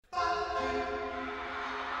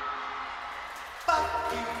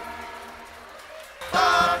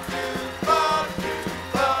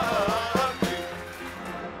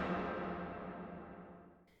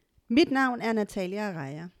Mit navn er Natalia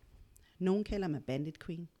Araya. Nogen kalder mig Bandit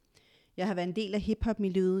Queen. Jeg har været en del af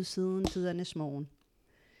hiphop-miljøet siden tidernes morgen.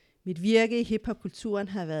 Mit virke i hiphop-kulturen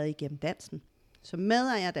har været igennem dansen. Som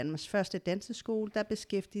medejer af Danmarks første danseskole, der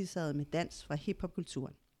beskæftiger sig med dans fra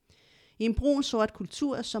hiphop-kulturen. I en brun-sort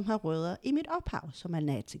kultur, som har rødder i mit ophav, som er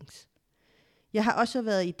natings. Jeg har også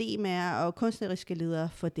været idémager og kunstneriske leder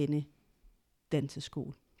for denne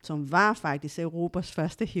danseskole, som var faktisk Europas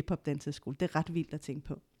første hiphop-danseskole. Det er ret vildt at tænke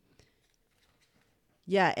på.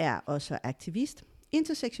 Jeg er også aktivist,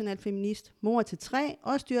 intersektionel feminist, mor til 3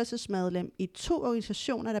 og styrelsesmedlem i 2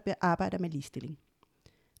 organisationer, der arbejder med ligestilling.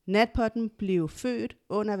 Natpotten blev født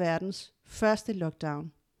under verdens første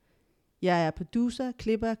lockdown. Jeg er producer,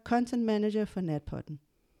 klipper, content manager for Natpotten.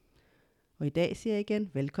 Og i dag siger jeg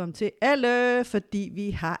igen, velkommen til alle, fordi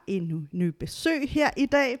vi har en ny besøg her i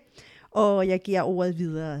dag. Og jeg giver ordet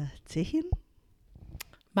videre til hende.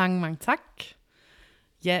 Mange tak.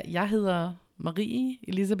 Ja, jeg hedder Marie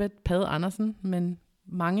Elisabeth Pade Andersen, men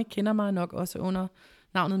mange kender mig nok også under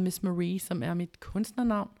navnet Miss Marie, som er mit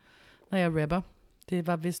kunstnernavn, når jeg rapper. Det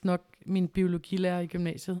var vist nok min biologilærer i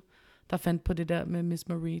gymnasiet, der fandt på det der med Miss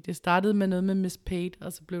Marie. Det startede med noget med Miss Pate,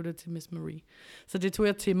 og så blev det til Miss Marie. Så det tog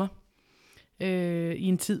jeg til mig i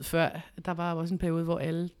en tid før. Der var også en periode, hvor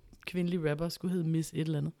alle kvindelige rapper skulle hedde Miss et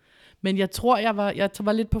eller andet. Men jeg tror, jeg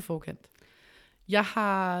var lidt på forkant. Jeg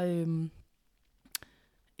har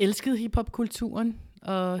elsket hiphop-kulturen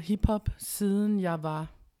og hiphop, siden jeg var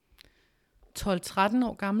 12-13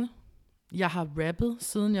 år gammel. Jeg har rappet,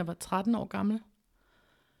 siden jeg var 13 år gammel.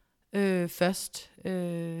 Først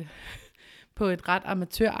på et ret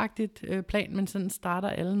amatøragtigt plan, men sådan starter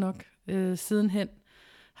alle nok. Sidenhen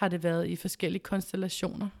har det været i forskellige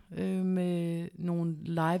konstellationer med nogle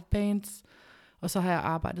live bands, og så har jeg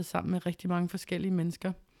arbejdet sammen med rigtig mange forskellige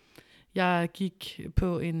mennesker. Jeg gik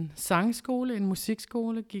på en sangskole, en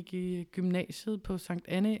musikskole, gik i gymnasiet på Sankt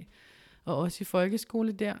Annæ, og også i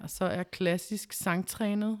folkeskole der, så er klassisk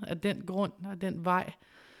sangtrænet af den grund, og den vej.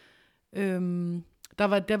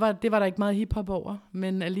 Det var der ikke meget hiphop over,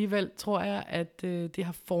 men alligevel tror jeg, at det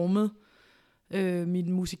har formet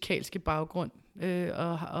min musikalske baggrund,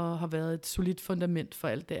 og har været et solidt fundament for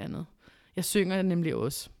alt det andet. Jeg synger nemlig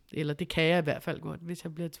også, eller det kan jeg i hvert fald godt, hvis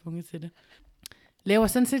jeg bliver tvunget til det. Laver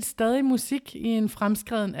sådan set stadig musik i en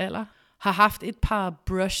fremskreden alder. Har haft et par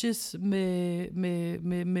brushes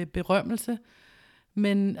med berømmelse,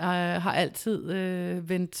 men har altid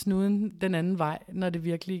vendt snuden den anden vej, når det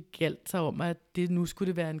virkelig galt sig om, at nu skulle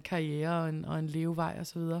det være en karriere og en levevej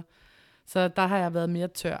osv. Så der har jeg været mere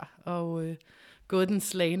tør og gået den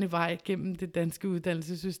slagne vej gennem det danske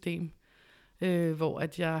uddannelsessystem, hvor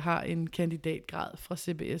at jeg har en kandidatgrad fra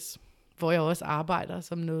CBS, hvor jeg også arbejder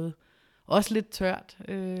som noget, også lidt tørt,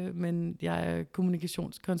 men jeg er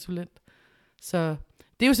kommunikationskonsulent. Så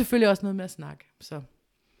det er jo selvfølgelig også noget med at snakke.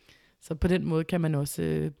 Så på den måde kan man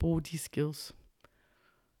også bruge de skills.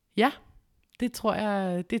 Ja, det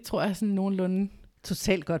tror jeg sådan nogenlunde.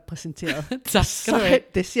 Totalt godt præsenteret. Tak skal du have.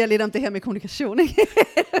 Det siger lidt om det her med kommunikation, ikke?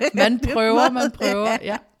 Man prøver,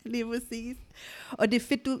 ja. Lige præcis. Og det er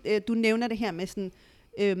fedt, du nævner det her med sådan,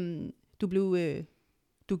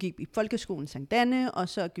 du gik i folkeskolen Sankt Anne, og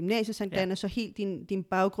så gymnasiet Sankt Anne, så helt din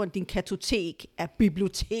baggrund, din kartotek af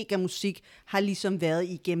bibliotek af musik, har ligesom været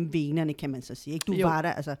igennem venerne, kan man så sige. Ikke? Du var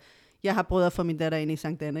der, altså, jeg har brødre for min datter inde i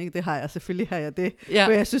Sankt Anne, ikke? Det har jeg, selvfølgelig har jeg det,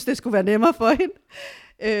 for jeg synes, det skulle være nemmere for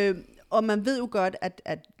hende. Og man ved jo godt,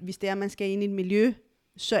 at hvis det er, man skal ind i et miljø,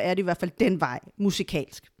 så er det i hvert fald den vej,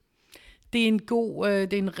 musikalsk. Det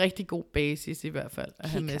er en rigtig god basis i hvert fald at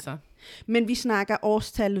have med sig. Men vi snakker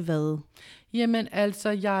årstal hvad? Jamen altså,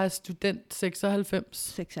 jeg er student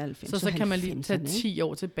 96. Så kan man lige tage 10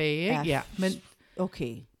 år tilbage. Ja, men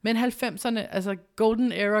okay. Men 90'erne, altså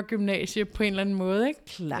golden era gymnasie på en eller anden måde, ikke?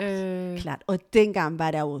 Klart. Og dengang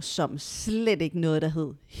var der jo som slet ikke noget, der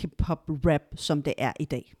hed hip-hop rap, som det er i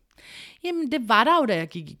dag. Jamen, det var der jo, da jeg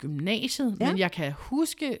gik i gymnasiet. Ja. Men jeg kan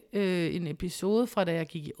huske en episode fra, da jeg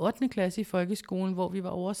gik i 8. klasse i folkeskolen, hvor vi var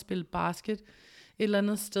over at spille basket et eller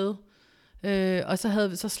andet sted. Og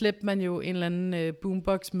så slæbte man jo en eller anden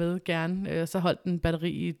boombox med gerne, og så holdt den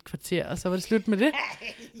batteri i et kvarter, og så var det slut med det.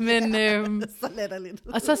 Men, så latterligt.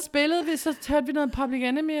 Og så spillede vi, så hørte vi noget Public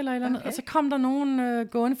Enemy eller et eller andet, og så kom der nogen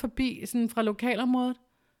gående forbi sådan fra lokalområdet.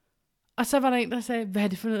 Og så var der en, der sagde, hvad er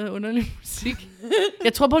det for noget underlig musik?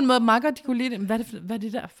 Jeg tror på en måde, meget godt, de kunne lide det. Hvad er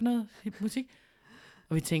det der for noget musik?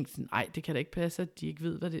 Og vi tænkte sådan, nej, det kan da ikke passe, at de ikke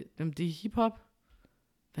ved, hvad det er. Jamen, det er hiphop.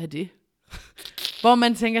 Hvad er det? Hvor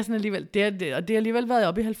man tænker sådan alligevel, det har alligevel været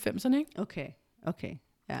oppe i 90'erne, ikke? Okay.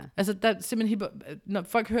 Ja. Altså, der er simpelthen hiphop. Når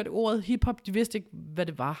folk hørte ordet hiphop, de vidste ikke, hvad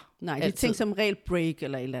det var. Nej, de tænkte som regel break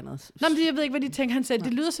eller et eller andet. Nej, men jeg ved ikke, hvad de tænkte. Han sagde,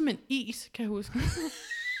 det lyder som en is, kan jeg huske.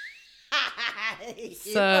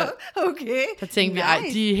 Så okay. der tænkte vi, ej,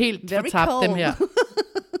 de er helt fortabt, dem her.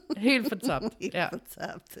 Helt fortabt. Helt Ja.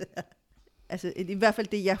 fortabt. Altså, i hvert fald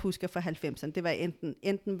det, jeg husker fra 90'erne, det var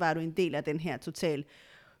enten var du en del af den her total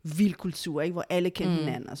vild kultur, ikke? Hvor alle kendte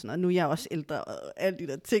hinanden og sådan noget. Nu er jeg også ældre og alle de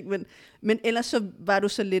der ting, men ellers så var du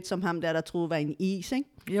så lidt som ham der troede var en is, ikke?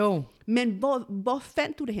 Jo. Men hvor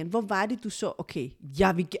fandt du det hen? Hvor var det, du så, okay,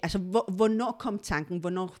 hvornår kom tanken?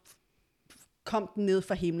 Hvornår kom den ned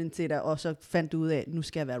fra himlen til dig, og så fandt du ud af, nu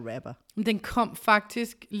skal jeg være rapper? Den kom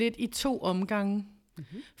faktisk lidt i 2 omgange.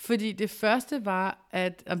 Mm-hmm. Fordi det første var,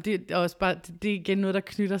 at det er også bare, det er igen noget, der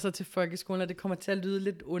knytter sig til folkeskolen, og det kommer til at lyde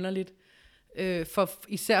lidt underligt,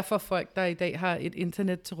 især for folk, der i dag har et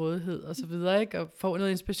internet til rådighed og så videre, ikke? Og får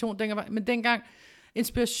noget inspiration. Men dengang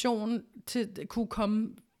inspiration kunne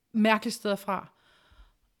komme mærkelige steder fra.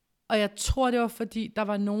 Og jeg tror, det var fordi, der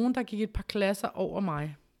var nogen, der gik et par klasser over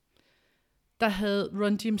mig, der havde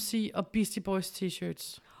Run DMC og Beastie Boys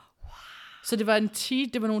t-shirts. Wow. Så det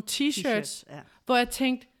var nogle t-shirts, ja. Hvor jeg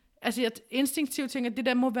tænkte, altså jeg instinktivt tænkte, at det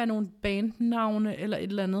der må være nogle bandnavne eller et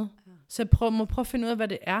eller andet. Ja. Så jeg må prøve at finde ud af, hvad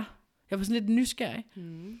det er. Jeg var sådan lidt nysgerrig.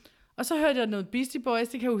 Mm. Og så hørte jeg noget Beastie Boys,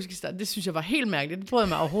 det kan jeg huske i starten. Det synes jeg var helt mærkeligt. Det brød jeg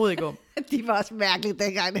mig overhovedet ikke om. De var også mærkelige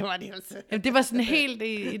dengang, det var de også. Jamen, det var sådan helt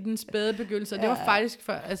i den spæde begyndelse. Og det var faktisk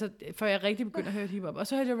før jeg rigtig begyndte at høre hiphop. Og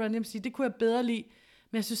så hørte jeg Run DMC, det kunne jeg bedre lide.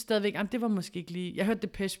 Men jeg synes stadigvæk, det var måske ikke lige... Jeg hørte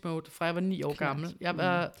Depeche Mode, fra jeg var 9 år gammel. Jeg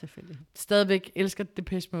var stadigvæk elsker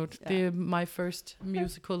Depeche Mode. Ja. Det er my first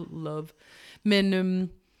musical love.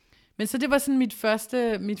 Men så det var sådan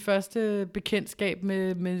mit første bekendtskab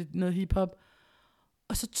med noget hiphop.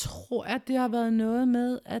 Og så tror jeg, det har været noget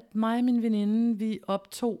med, at mig og min veninde, vi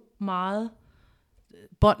optog meget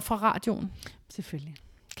bånd fra radioen. Selvfølgelig,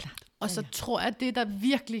 klart. Og så tror jeg, at det, der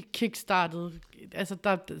virkelig kickstartede, altså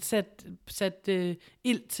der satte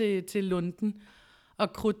ild til lunden,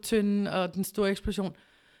 og krudtønden og den store eksplosion.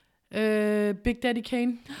 Big Daddy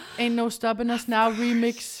Kane, Ain't No Stopping Us Now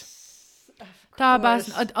remix. Der er bare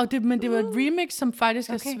sådan, men det var et remix, som faktisk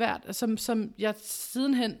er svært, som jeg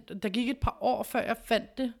sidenhen, der gik et par år, før jeg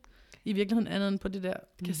fandt det, i virkeligheden andet end på det der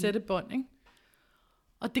kassettebånd, ikke?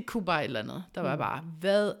 Og det kunne bare et eller andet. Der var bare,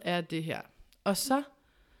 hvad er det her? Og så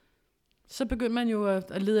begyndte man jo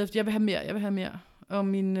at lede efter, jeg vil have mere. Og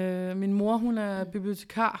min mor, hun er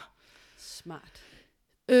bibliotekar. Smart.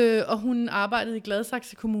 Og hun arbejdede i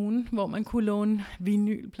Gladsaxe Kommune, hvor man kunne låne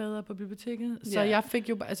vinylplader på biblioteket. Så jeg fik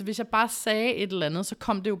jo, altså hvis jeg bare sagde et eller andet, så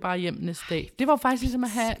kom det jo bare hjem næste dag. Det var faktisk ligesom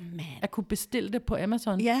at kunne bestille det på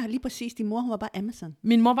Amazon. Ja, lige præcis. Din mor, hun var bare Amazon.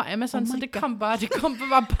 Min mor var Amazon, så det kom bare,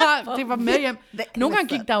 det var med hjem. Nogle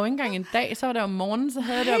gange gik der jo ikke engang en dag, så var det om morgenen, så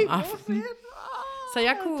havde jeg det om aftenen. Så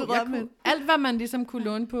jeg kunne alt, hvad man ligesom kunne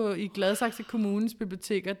låne på i Gladsaxe Kommunes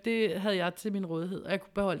biblioteker, det havde jeg til min rådighed, og jeg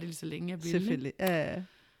kunne beholde det lige så længe jeg ville. Selvfølgelig.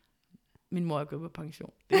 Min mor er gået på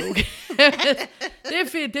pension. Det er okay. Det er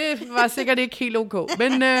fint. Det var sikkert ikke helt okay.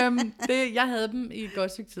 Men jeg havde dem i et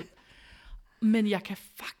godt stykke tid. Men jeg kan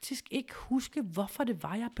faktisk ikke huske, hvorfor det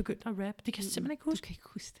var, jeg begyndte at rappe. Det kan jeg simpelthen ikke huske. Du kan ikke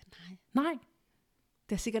huske det, nej.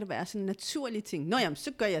 Det har sikkert været sådan en naturlig ting. Nå jamen,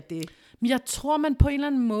 så gør jeg det. Men jeg tror, man på en eller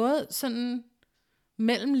anden måde sådan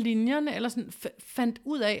mellem linjerne, eller sådan fandt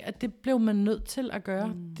ud af, at det blev man nødt til at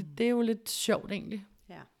gøre. Det er jo lidt sjovt egentlig.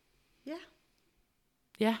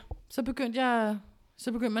 Ja, så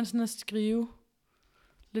begyndte man sådan at skrive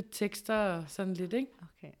lidt tekster og sådan lidt, ikke?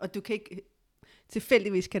 Okay. Og du kan ikke,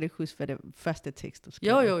 tilfældigvis kan du ikke huske, hvad det første tekst, du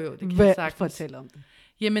skrev? Jo, det kan jeg sagtens. Fortæl om det.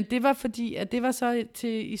 Jamen, det var fordi, at det var så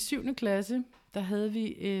i 7. klasse, der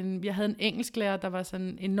havde jeg havde en engelsklærer, der var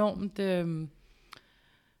sådan enormt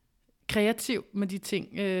kreativ med de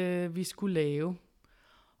ting, vi skulle lave.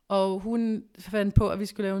 Og hun fandt på, at vi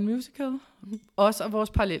skulle lave en musical. Også af vores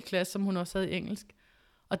parallelklasse, som hun også havde i engelsk.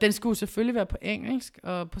 Og den skulle selvfølgelig være på engelsk,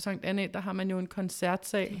 og på Sankt Annæ, der har man jo en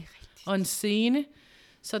koncertsal og en scene.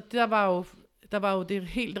 Så der var jo det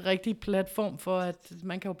helt rigtige platform for, at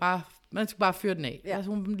man skulle bare fyre den af. Ja.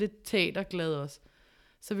 Altså hun blev lidt teaterglad også.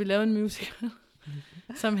 Så vi lavede en musical,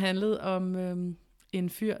 som handlede om en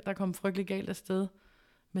fyr, der kom frygtelig galt afsted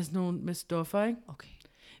med stoffer, ikke? Okay.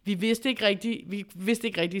 Vi vidste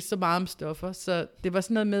ikke rigtig så meget om stoffer, så det var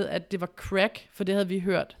sådan noget med, at det var crack, for det havde vi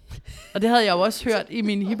hørt. Og det havde jeg jo også hørt i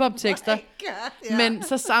mine hiphop-tekster. Men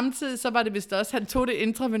så samtidig, så var det vist også, han tog det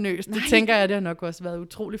intravenøst. Det tænker jeg, det har nok også været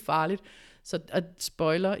utrolig farligt. Så at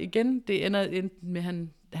spoiler igen, det ender med,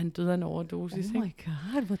 han han døde af en overdosis. Oh my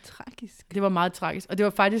god, hvor tragisk. Det var meget tragisk. Og det var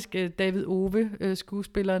faktisk David Ove,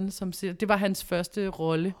 skuespilleren, som siger, det var hans første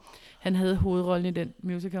rolle. Han havde hovedrollen i den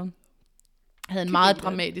musical. Han havde en meget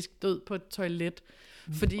dramatisk død på et toilet.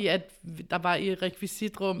 Fordi at der var i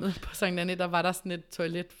rekvisitrummet på Sankt Anne, der var der sådan et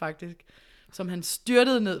toilet faktisk, som han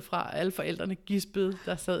styrtede ned fra. Alle forældrene gispede,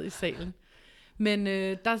 der sad i salen. Men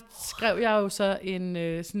der skrev jeg jo så en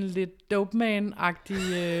sådan lidt Dope Man-agtig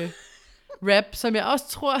rap, som jeg også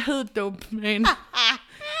tror hed Dope Man.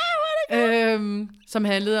 Som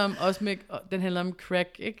handlede om, også med, den handlede om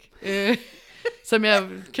crack, ikke? Som jeg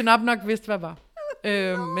knap nok vidste, hvad var.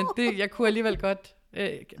 Men det, jeg kunne alligevel godt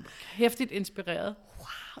hæftigt inspireret.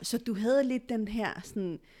 Wow, så du havde lidt den her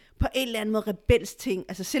sådan, på en eller anden måde rebels ting,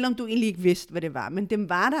 altså selvom du egentlig ikke vidste, hvad det var, men dem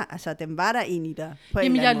var der, altså dem var der egentlig der på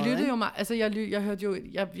en eller anden måde. Jeg lyttede jo meget, altså jeg hørte jo,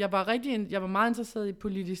 jeg var meget interesseret i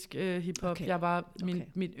politisk hiphop. Okay.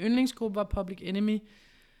 Mit yndlingsgruppe var Public Enemy.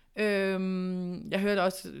 Jeg hørte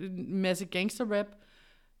også en masse gangsterrap,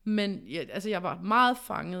 men jeg var meget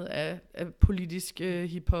fanget af politisk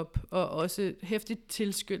hiphop, og også hæftigt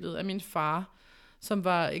tilskyndet af min far, som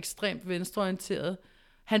var ekstremt venstreorienteret.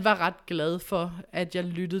 Han var ret glad for, at jeg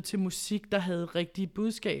lyttede til musik, der havde rigtige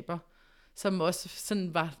budskaber, som også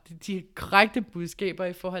sådan var de korrekte budskaber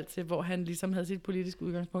i forhold til, hvor han ligesom havde sit politiske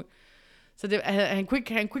udgangspunkt. Så han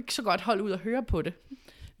kunne ikke så godt holde ud og høre på det.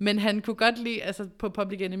 Men han kunne godt lide, altså på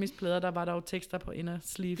Public Enemy's plader, der var der jo tekster på inner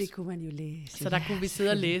sleeves. Det kunne man jo læse. Så der kunne vi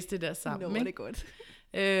sidde og læse det der sammen. Nå, det godt.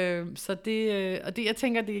 Så det, og det, jeg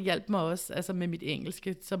tænker, det hjalp mig også, altså med mit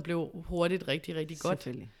engelske, som blev hurtigt rigtig, rigtig godt.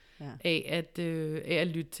 Ja. Af at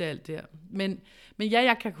lytte til alt det her. Men ja,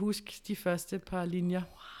 jeg kan huske de første par linjer.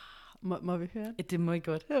 Wow. Må vi høre? Det må I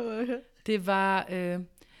godt. Det var,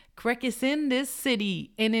 crack is in this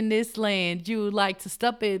city and in this land. You like to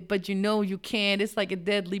stop it, but you know you can't. It's like a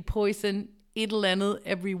deadly poison. Et eller andet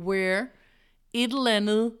everywhere. Et eller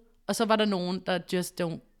andet. Og så var der nogen, der just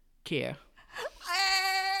don't care.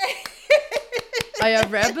 Og jeg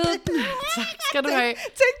rappede den. Tak skal du have.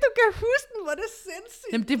 Tænk, du kan huske den, hvor det er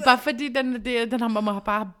sindssygt. Jamen, det er bare fordi, den har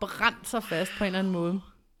bare brændt sig fast på en eller anden måde.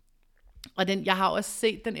 Og jeg har også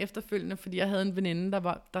set den efterfølgende, fordi jeg havde en veninde,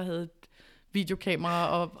 der havde et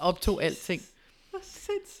videokamera og optog alting. Hvor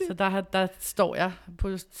sindssygt. Så der står jeg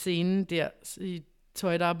på scenen der i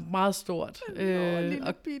tøj, der er meget stort.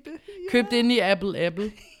 Og købt ind i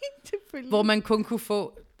Apple. Hvor man kun kunne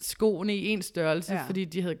få skoene i en størrelse, fordi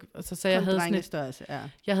de havde, så jeg havde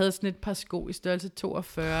jeg havde sådan et par sko i størrelse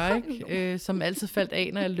 42, ikke? Som altid faldt af,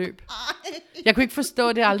 når jeg løb. Jeg kunne ikke forstå,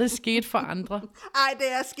 at det aldrig skete for andre. Ej,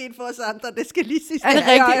 det er sket for os andre, det skal lige sige. Er det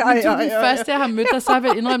rigtigt? Men du er den første, jeg har mødt dig, så har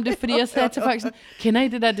jeg indrømme det, fordi jeg sagde til folk sådan, kender I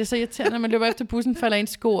det der, det er så irriterende, når man løber efter bussen, falder en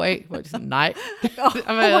sko af. Hvor de sådan, nej.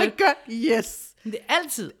 Oh my god, yes. Men det er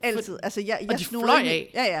altid. Altså, og de fløj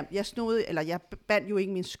af. Ja, jeg bandt jo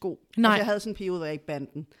ikke min sko. Nej. Altså, jeg havde sådan en periode, hvor jeg ikke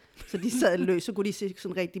bandt den. Så de sad løs, så kunne de se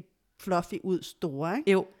sådan rigtig fluffy ud, store,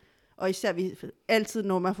 ikke? Jo. Og især vi altid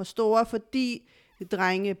nummer for store, fordi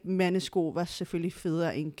mandesko var selvfølgelig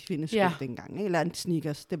federe end kvindesko dengang, ikke? Eller en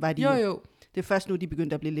sneakers, det var de jo. Det er først nu, de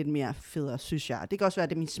begyndte at blive lidt mere federe, synes jeg. Det kan også være, at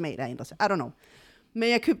det er min smag, der ændrer sig. I don't know. Men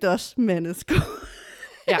jeg købte også mandesko.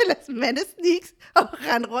 Ja. Eller mandesneaks, og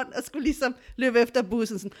rendte rundt og skulle ligesom løbe efter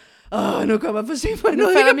bussen. Sådan, nu kommer jeg for sent på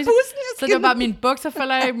noget af bussen. Så det var bare, mine bukser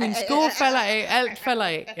falder af, mine sko falder af, alt falder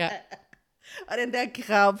af. Ja. Og den der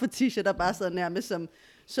krav på t-shirt, der bare sad nærmest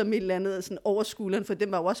som et eller andet sådan over skulderen, for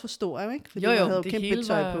den var jo også for stor, ikke? Fordi jo, havde det, kæmpe hele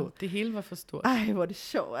tøj på. Det hele var for stort. Ej, hvor er det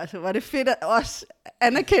sjovt, altså. Hvor er det fedt at også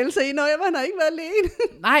anerkendelse i, når jeg har ikke været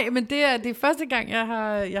alene. Nej, men det er første gang,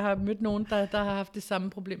 jeg har mødt nogen, der har haft det samme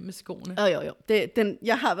problem med skoene. Jo.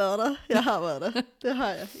 Jeg har været der. Det har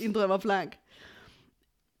jeg. Indrømmer blank.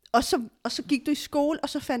 Og så gik du i skole, og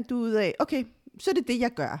så fandt du ud af, okay, så er det det,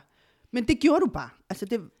 jeg gør. Men det gjorde du bare. Altså,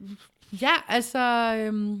 det... Ja, altså,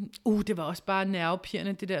 det var også bare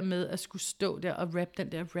nervepirrende, det der med at skulle stå der og rappe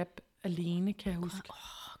den der rap alene, kan jeg huske.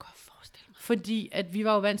 Godt forestille mig. Fordi at vi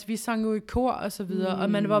var jo vant til, vi sang jo i kor og så videre, og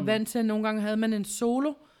man var vant til, at nogle gange havde man en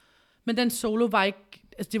solo, men den solo var ikke,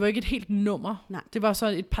 altså det var ikke et helt nummer. Nej. Det var så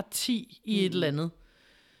et parti i et eller andet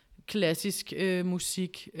klassisk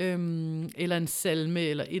musik, eller en salme,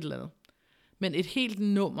 eller et eller andet. Men et helt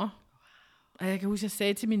nummer. Og jeg kan huske, jeg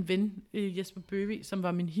sagde til min ven, Jesper Bøvig, som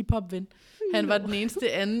var min hiphop-ven. Han var den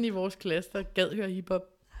eneste anden i vores klasse, der gad høre hiphop.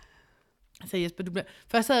 Jeg sagde, Jesper,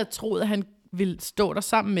 først havde jeg troet, at han ville stå der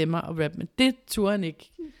sammen med mig og rappe, men det turde han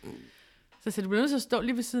ikke. Så jeg sagde, du bliver nødt til at stå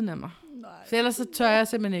lige ved siden af mig. Nej. Så ellers så tør jeg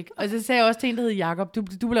simpelthen ikke. Og så sagde jeg også til en, der hed Jakob, du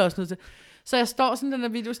bliver også nødt til. Så jeg står sådan den der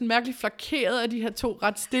video, sådan mærkeligt flakeret af de her 2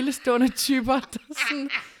 ret stillestående typer, der sådan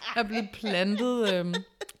er blevet plantet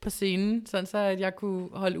på scenen, sådan så at jeg kunne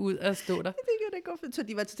holde ud at stå der. Det kan da godt, så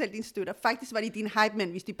de var totalt dine støtter. Faktisk var de dine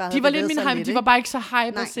hype-mænd, hvis de bare de var lidt mine hype, de var bare ikke så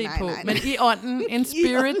hype at se på, men i ånden, in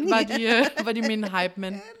spirit, var de mine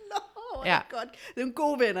hype-mænd. Ja. Godt. Det er en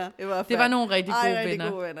gode venner. Det var nogle rigtig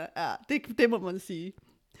gode venner. Ja, det må man sige.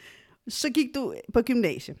 Så gik du på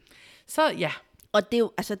gymnasiet. Så ja. Og det er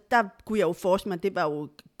jo, altså der kunne jeg jo forestille mig, det var jo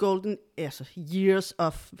golden years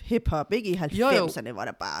of hip-hop, ikke? I 90'erne, hvor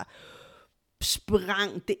der bare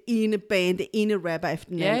sprang det ene band, det ene rapper efter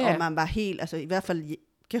den anden, og man var helt, altså i hvert fald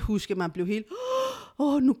kan huske, man blev helt,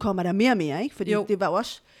 nu kommer der mere og mere, ikke? Fordi det var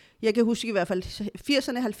også, jeg kan huske i hvert fald,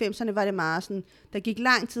 80'erne, 90'erne var det meget sådan, der gik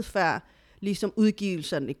lang tid før, ligesom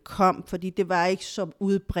udgivelserne kom, fordi det var ikke så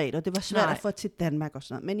udbredt, og det var svært at få til Danmark og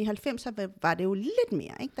sådan noget. Men i 90'erne var det jo lidt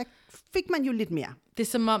mere, ikke? Der fik man jo lidt mere. Det er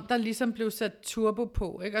som om, der ligesom blev sat turbo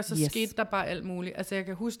på, ikke? Og så skete der bare alt muligt. Altså jeg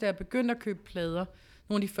kan huske, da jeg begyndte at købe plader,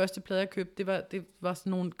 nogle af de første plader, jeg købte, det var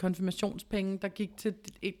sådan nogle konfirmationspenge,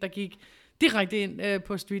 der gik direkte ind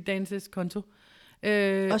på Street Dances konto.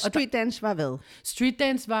 Og Street Dance var hvad? Street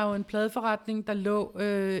Dance var jo en pladeforretning, der lå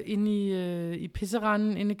inde i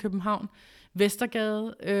Pisseranden, inde i København,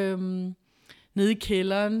 Vestergade, nede i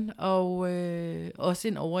kælderen, og også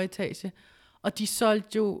en overetage. Og de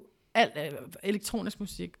solgte jo alt elektronisk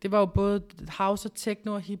musik. Det var jo både house og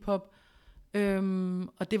techno og hiphop.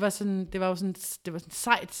 Og det var sådan et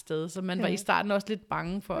sejt sted, så man var i starten også lidt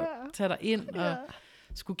bange for at tage derind, og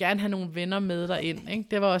skulle gerne have nogle venner med derind, ikke?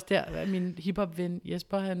 Det var også der, at min hiphop-ven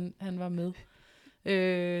Jesper, han var med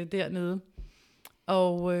dernede.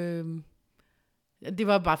 Og det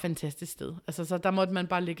var bare et fantastisk sted. Altså, så der måtte man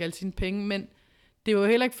bare lægge alle sine penge, men det var jo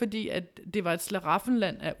heller ikke fordi, at det var et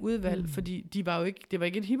slaraffenland af udvalg, fordi det var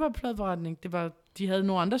ikke et hiphop-pladeforretning. De havde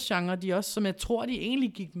nogle andre genrer, de også, som jeg tror, de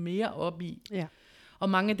egentlig gik mere op i. Ja. Og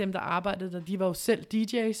mange af dem, der arbejdede der, de var jo selv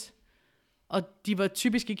DJ's. Og de var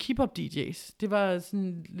typisk ikke hip-hop DJ's. Det var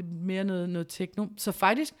sådan lidt mere noget techno. Så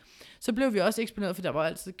faktisk, så blev vi også eksponeret, for der var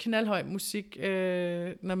altid knaldhøj musik,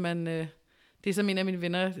 når man... det er som en af mine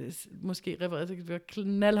venner måske refererede til, det var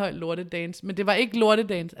knaldhøj lortedance. Men det var ikke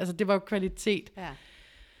lortedance, altså det var jo kvalitet. Ja.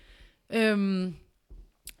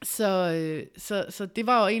 Så det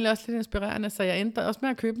var jo egentlig også lidt inspirerende, så jeg endte også med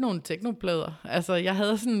at købe nogle technoplader. Altså jeg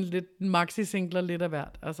havde sådan lidt maxi-singler lidt af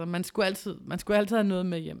hvert. Altså man skulle altid have noget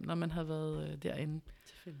med hjem, når man havde været derinde.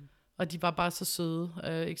 Og de var bare så søde,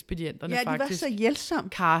 ekspedienterne faktisk. Ja, de var så hjælpsomme.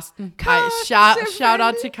 Karsten. Shout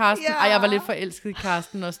out til Karsten. Ja. Ej, jeg var lidt forelsket i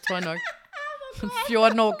Karsten også, tror jeg nok.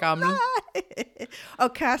 14 år gammel.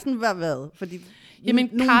 Og Karsten var hvad? Fordi jamen,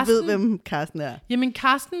 nogen ved, hvem Karsten er. Jamen,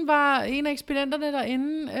 Karsten var en af ekspedienterne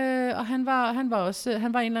derinde, og han var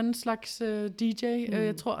en eller anden slags DJ.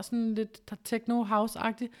 Jeg tror sådan lidt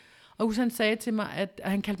techno-house-agtig. Og han sagde til mig, at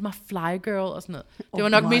han kaldte mig Fly Girl og sådan noget. Det var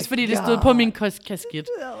nok mest, fordi det stod på min kasket.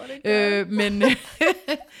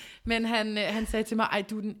 Men han sagde til mig, ej,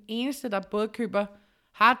 du er den eneste, der både køber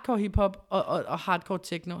hardcore hiphop og hardcore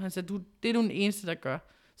techno. Han sagde, det er du den eneste, der gør.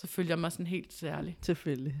 Så følger jeg mig sådan helt særlig.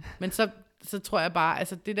 Selvfølgelig. Men så tror jeg bare,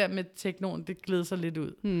 altså det der med technoen, det gled sig lidt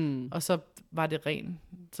ud. Og så var det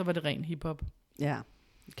ren hiphop. Ja,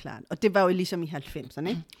 klart. Og det var jo ligesom i 90'erne,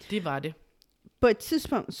 ikke? Det var det. På et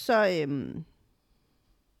tidspunkt, så...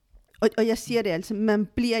 Og jeg siger det altid, man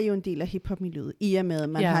bliver jo en del af hiphop-miljøet, i og med, at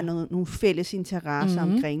man har nogle fælles interesser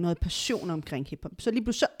omkring, noget passion omkring hiphop. Så lige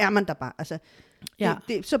pludselig, så er man der bare. Altså,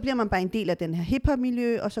 så bliver man bare en del af den her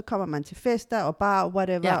hiphop-miljø, og så kommer man til fester og bar og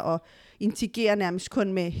whatever, og interagerer nærmest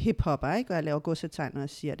kun med hiphopper, ikke? Og jeg laver gåsetegn, når jeg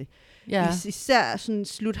siger det. Ja. Især sådan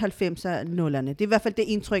slut 90'er, 0'erne. Det er i hvert fald det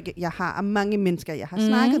indtryk, jeg har af mange mennesker, jeg har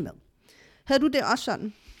snakket med. Havde du det også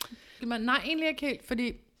sådan? Nej, egentlig ikke helt,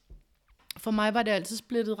 fordi for mig var det altid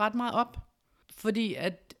splittet ret meget op. Fordi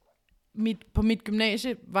at på mit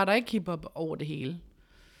gymnasie var der ikke hiphop over det hele.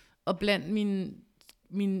 Og blandt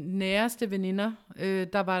mine næreste veninder,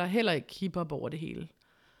 der var der heller ikke hiphop over det hele.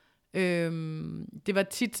 Det var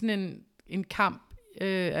tit sådan en kamp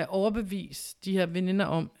at overbevise de her veninder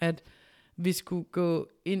om, at vi skulle gå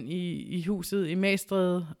ind i huset i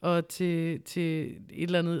Magstræde og til et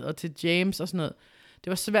eller andet, og til James og sådan noget. Det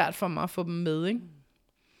var svært for mig at få dem med, ikke?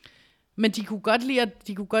 Men de kunne godt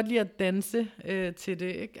lide at danse til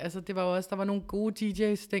det, ikke? Altså det var også, der var nogle gode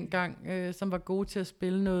DJ's dengang, som var gode til at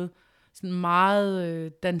spille noget sådan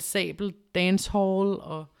meget dansabel dancehall,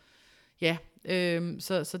 og ja,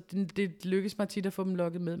 så det lykkedes mig tit at få dem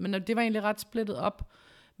lukket med. Men det var egentlig ret splittet op.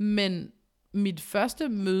 Men mit første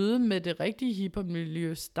møde med det rigtige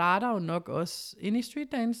hiphop-miljø starter jo nok også inde i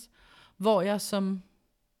street dance, hvor jeg som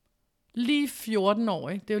lige 14 år,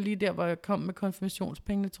 ikke? Det er jo lige der, hvor jeg kom med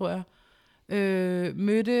konfirmationspengene, tror jeg.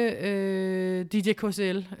 Mødte DJ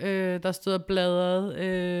KCL, der stod og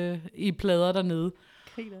bladrede i plader dernede.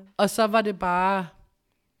 Og så var det bare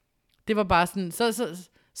sådan,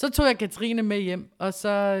 så tog jeg Katrine med hjem, og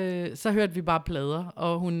så hørte vi bare plader,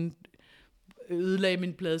 og hun ødelagde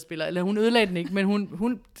min pladespiller. Eller hun ødelagde den ikke, men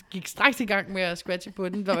hun gik straks i gang med at scratche på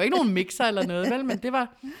den. Der var ikke nogen mixer eller noget, vel? Men det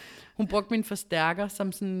var, hun brugte min forstærker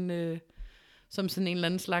som sådan en eller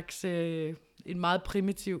anden slags, en meget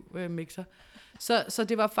primitiv mixer. Så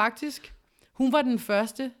det var faktisk, hun var den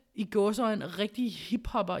første i gåseøjne rigtig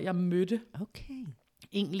hiphopper, jeg mødte. Okay.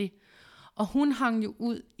 Egentlig. Og hun hang jo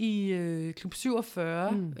ud i Klub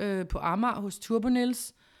 47 på Amager hos Turbo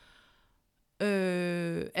Niels.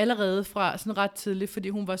 Allerede fra sådan ret tidligt, fordi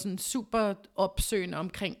hun var sådan super opsøgende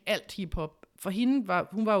omkring alt hiphop. For hende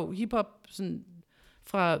hun var jo hiphop sådan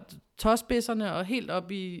fra tåspidserne og helt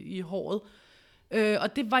op i håret.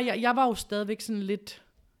 Og det var jeg var jo stadigvæk sådan lidt,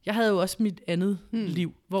 jeg havde jo også mit andet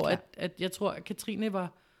liv, hvor at jeg tror, at Katrine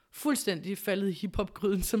var fuldstændig faldet i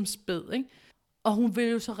hiphopgryden som spæd, ikke? Og hun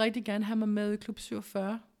ville jo så rigtig gerne have mig med i Klub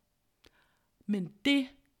 47. Men det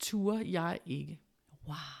turde jeg ikke.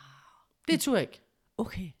 Wow. Det turde jeg ikke.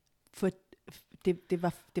 Okay. For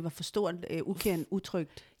det var for stort, ukendt,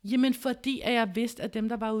 utrygt. Jamen, fordi at jeg vidste, at dem,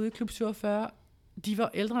 der var ude i Klub 47, de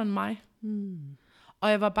var ældre end mig. Og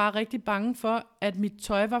jeg var bare rigtig bange for, at mit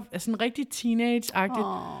tøj var sådan rigtig teenage-agtigt.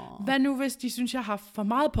 Hvad nu, hvis de synes, jeg har for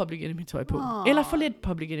meget Public Enemy tøj på? Eller for lidt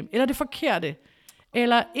Public Enemy? Eller det forkerte?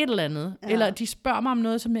 Eller et eller andet. Ja. Eller de spørger mig om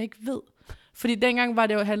noget, som jeg ikke ved. Fordi dengang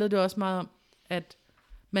handlede det også meget om, at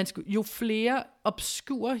man skulle, jo flere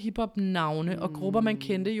obskure hiphop-navne og grupper, man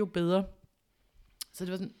kendte, jo bedre. Så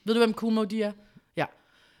det var sådan, ved du, hvem Kool Moe de er? Ja.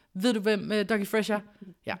 Ved du, hvem Dougie Fresh er?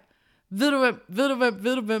 Ja. Ved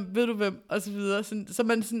du hvem? Og så videre. Så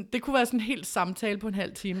man sådan, det kunne være sådan en helt samtale på en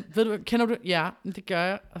halv time. Kender du? Ja, det gør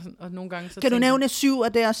jeg. Og nogle gange så kan du nævne 7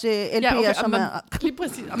 af deres LP'er, ja, okay, som er... Lige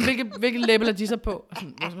præcis. Hvilke label er de så på?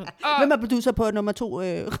 Hvem er producer på nummer 2?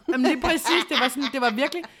 Jamen lige præcis. Det var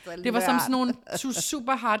virkelig... Det var som sådan nogle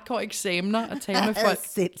super hardcore eksamener at tale med folk.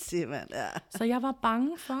 Sindssygt, mand. Ja. Så jeg var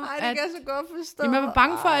bange for, det kan jeg så godt forstå. Jamen, jeg var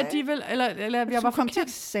bange for, at de ville... Eller jeg var kom til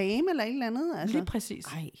eksamen eller et eller andet? Altså. Lige præcis.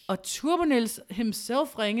 Og Turbo Niels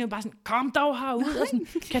himself ringede bare sådan, kom dog herud. Og sådan,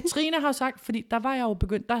 Katrine har sagt, fordi der var jeg jo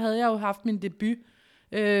begyndt, der havde jeg jo haft min debut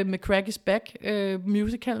med Crack is Back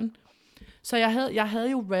musicalen. Så jeg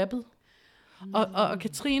havde jo rappet. Og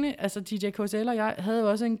Katrine, altså DJ KCL og jeg, havde jo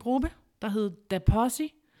også en gruppe, der hed Da Posse.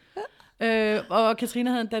 Og Katrine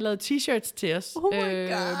havde endda lavet t-shirts til os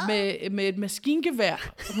med et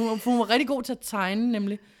maskingevær. Hun var rigtig god til at tegne,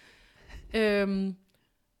 nemlig.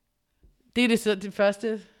 Det er det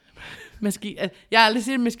første... Jeg har aldrig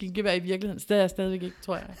set et maskingevær i virkeligheden. Det er jeg stadigvæk ikke,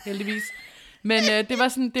 tror jeg, heldigvis. Men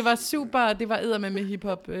det var super, det var eddermame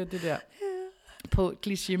hiphop, det der, på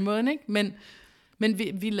kliché-måden, ikke? Men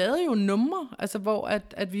vi lavede jo numre, altså hvor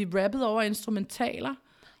at vi rappede over instrumentaler,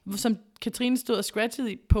 som Katrine stod og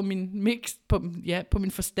scratchede i på min mix, på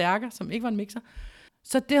min forstærker, som ikke var en mixer.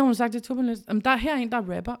 Så det har hun sagt til Turbo Niels, der er her en,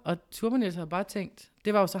 der rapper, og Turbo Niels havde bare tænkt,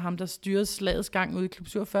 det var jo så ham, der styrede slagets gang ude i Klub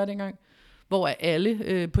 47 dengang, hvor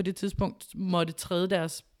alle på det tidspunkt måtte træde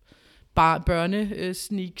deres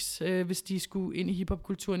børnesneaks, hvis de skulle ind i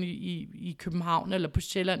hiphopkulturen i København, eller på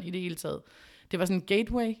Sjælland i det hele taget. Det var sådan en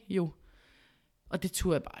gateway, jo. Og det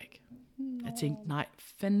turde jeg bare ikke. Jeg tænkte, nej,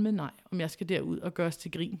 fandme nej, om jeg skal derud og gøres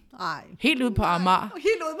til grin. Nej. Helt ude på Amager.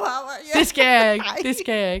 Helt ude på Amager, ja. Det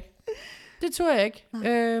skal jeg ikke. Det turde jeg ikke.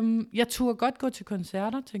 Jeg turde godt gå til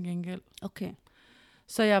koncerter til gengæld. Okay.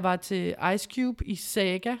 Så jeg var til Ice Cube i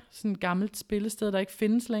Saga, sådan et gammelt spillested, der ikke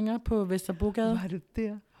findes længere på Vesterbrogade. Var du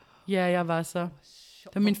der? Ja, jeg var så.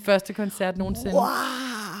 Det var min første koncert nogensinde. Wow!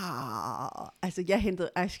 Altså, jeg hentede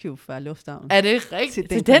Ice Cube fra Lufthavn. Er det rigtigt?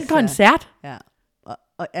 Til den koncert? Ja.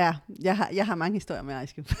 Og ja, jeg har mange historier med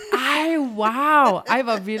Ice Cube. Ej, wow! Ej,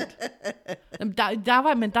 hvor vildt.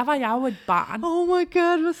 Der var jeg jo et barn. Oh my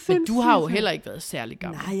god, hvor sindssygt. Men du har jo heller ikke været særlig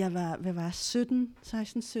gammel. Nej, jeg var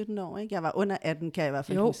 16-17 år, ikke? Jeg var under 18, kan jeg i hvert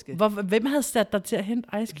fald huske. Hvem havde sat dig til at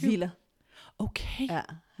hente Ice Cube? Villa. Okay. Ja,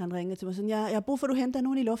 han ringede til mig sådan, jeg har brug for, at du henter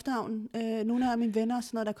nogen i lufthavnen. Nogle af mine venner og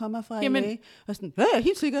sådan noget, der kommer fra LA. Og sådan,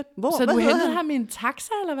 helt sikkert. Så du hentede ham i en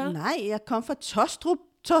taxa, eller hvad? Nej, jeg kom fra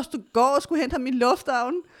Tostugård og skulle hente ham i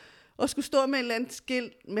lufthavnen. Og skulle stå med et eller andet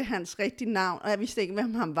skilt med hans rigtige navn. Og jeg vidste ikke,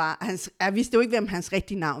 hvem han var. Jeg vidste jo ikke, hvem hans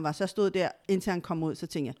rigtige navn var. Så jeg stod der, indtil han kom ud, så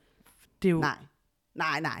tænkte jeg, det er jo...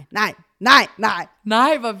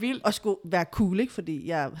 Nej, hvor vildt. Og skulle være cool, ikke? Fordi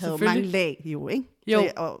jeg havde jo mange lag, ikke? Jo.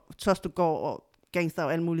 Og Tostugård og gangster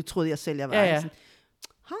og alt muligt, troede jeg selv, jeg var. Ja. Sådan,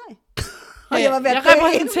 hej. Og jeg var ved at jeg dø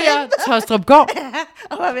repræsenterer Tåstrupgård.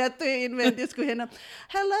 og var ved at dø indvendigt. Jeg skulle hen og,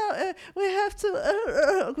 hello, we have to,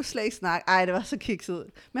 og kunne slet ikke snakke. Ej, det var så kikset.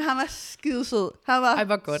 Men han var skidesød. Han var,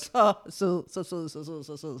 Var godt. så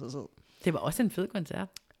sød. Det var også en fed koncert.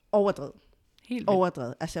 Overdrevet. Helt vildt.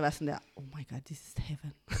 Overdrevet. Altså jeg var sådan der, oh my god, this is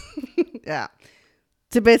heaven. Ja.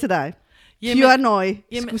 Tilbage til dig. 14-årig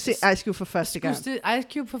skulle se Ice Cube for første gang. Skulle se Ice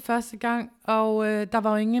Cube for første gang, og der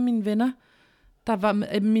var jo ingen af mine venner. Der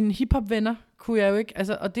var mine hiphop-venner, kunne jeg jo ikke.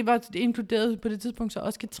 Altså, og det var inkluderet på det tidspunkt så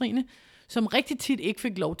også Katrine, som rigtig tit ikke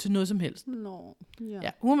fik lov til noget som helst. No.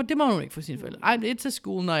 Ja, det må hun ikke få sine forældre. Ej, it's a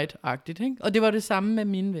school night-agtigt, ikke? Og det var det samme med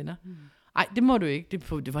mine venner. Ej, det må du ikke.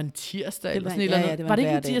 Det var en tirsdag eller sådan noget. Det var det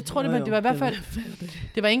ikke en tirsdag? Jeg tror, det var i hvert fald...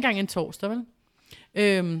 Det var ikke engang en torsdag, vel?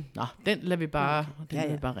 Den lader vi bare,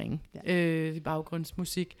 vi bare ringe. Ja.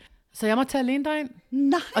 Baggrundsmusik. Så jeg må tage alene derind.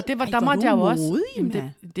 Nej, og det var, der måtte jeg jo også.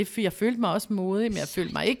 Jeg følte mig også modig, men jeg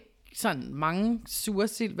følte mig ikke sådan mange sure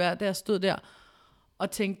sild hver, da jeg stod der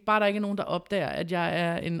og tænkte, bare der ikke er nogen, der opdager, at jeg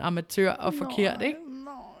er en amatør og forkert, ikke?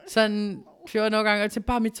 Sådan 14 år gange, og jeg tænkte,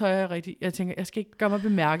 bare mit tøj er rigtigt. Jeg tænker, jeg skal ikke gøre mig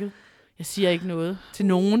bemærket. Jeg siger ikke noget til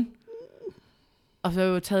nogen. Og så har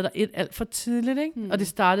jeg jo taget der alt for tidligt, ikke? Og det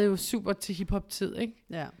startede jo super til hiphop-tid, ikke?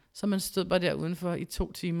 Ja. Så man stod bare der udenfor i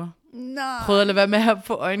 2 timer. Nej. Prøvede at lade være med at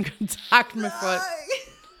få øjenkontakt med folk.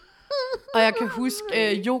 Og jeg kan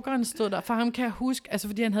huske, Jokeren stod der. For ham kan jeg huske, altså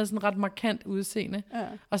fordi han havde sådan en ret markant udseende. Ja.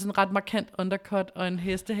 Og sådan en ret markant undercut og en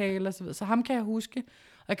hestehale og så videre. Så ham kan jeg huske.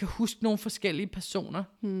 Og jeg kan huske nogle forskellige personer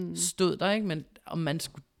stod der, ikke? Men om man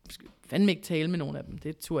skulle fandme ikke tale med nogen af dem,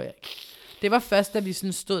 det turde jeg ikke. Det var først, da vi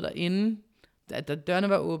sådan stod derinde, da dørene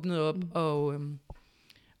var åbnet op,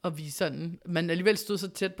 og vi sådan, man alligevel stod så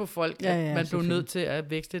tæt på folk, at man blev nødt til at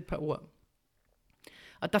vækste et par ord.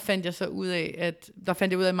 Og der fandt jeg så ud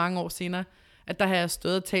af, mange år senere, at der havde jeg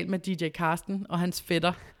stået og talt med DJ Karsten og hans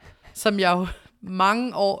fætter, som jeg jo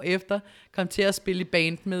mange år efter kom til at spille i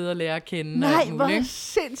band med og lære at kende. Nej, hvor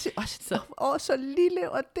sindssygt. Så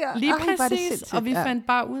lille og der. Lige præcis, og vi fandt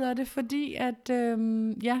bare ud af det, fordi at,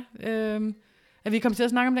 at vi kom til at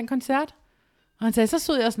snakke om den koncert. Og han sagde, så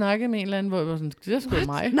stod jeg og snakkede med en eller anden, hvor jeg var sådan, det er sgu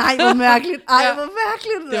mig. Nej, hvor mærkeligt. Ej, hvor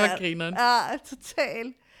mærkeligt. Det var grineren. Ja,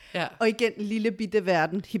 totalt. Ja. Og igen, lille bitte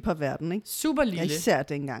verden, hiphop-verden, ikke? Super lille. Ja, især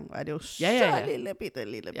dengang var det jo så lille bitte.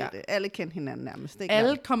 Ja. Alle kendte hinanden nærmest, ikke?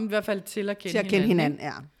 Alle kom i hvert fald til at kende hinanden.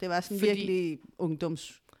 Ja. Det var sådan virkelig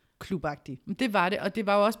ungdomsklubagtigt. Det var det, og det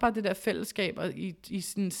var jo også bare det der fællesskab, og i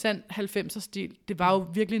sådan sand 90'er-stil, det var jo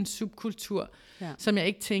virkelig en subkultur, som jeg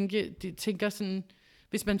ikke tænker sådan...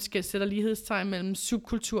 Hvis man skal sætte lighedstegn mellem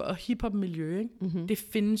subkultur og hiphop-miljø, ikke? Mm-hmm. Det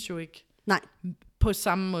findes jo ikke. Nej. På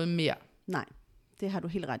samme måde mere. Nej, det har du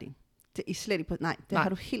helt ret i. Det er slet ikke på... Nej, har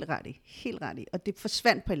du helt ret i. Og det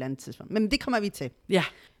forsvandt på et eller andet tidspunkt. Men det kommer vi til. Ja.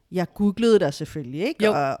 Jeg googlede dig selvfølgelig, ikke?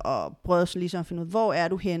 Og prøvede så ligesom at finde ud, hvor er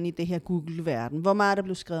du henne i det her Google-verden? Hvor meget er der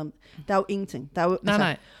blevet skrevet om? Der er jo ingenting. Der er jo,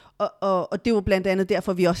 nej. Og det er jo blandt andet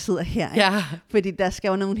derfor, vi også sidder her. Ikke? Ja. Fordi der skal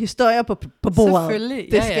jo nogle historier på bordet.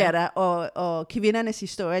 Selvfølgelig. Det skal der. Og kvindernes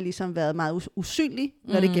historie har ligesom været meget usynlig,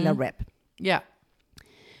 når det gælder rap. Ja.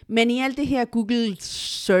 Men i alt det her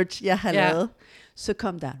Google-search, jeg har lavet, så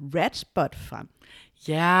kom der Rapspot frem.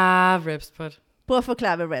 Ja, Rapspot. Prøv at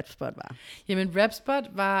forklare, hvad Rapspot var. Jamen, Rapspot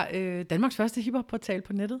var Danmarks første hiphop-portal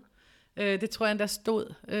på nettet. Det tror jeg endda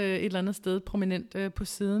stod et eller andet sted prominent på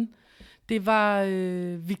siden. Det var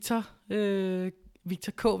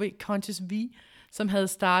Victor KV, Conscious V, som havde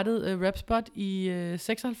startet Rapspot i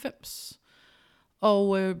 96.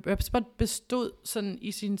 Og Rapspot bestod sådan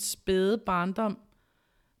i sin spæde barndom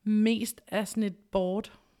mest af sådan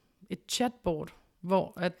et chatboard,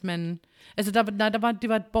 hvor at man... Altså, det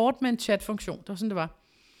var et board med en chatfunktion, det var sådan, det var.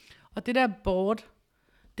 Og det der board,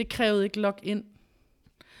 det krævede ikke login.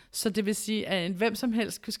 Så det vil sige, at hvem som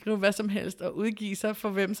helst kunne skrive hvad som helst og udgive sig for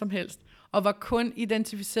hvem som helst, og var kun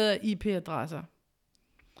identificeret af IP-adresser.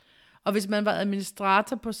 Og hvis man var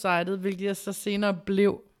administrator på sitet, hvilket jeg så senere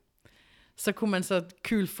blev, så kunne man så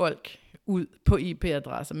kyle folk ud på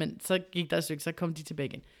IP-adresser, men så gik der et stykke, så kom de tilbage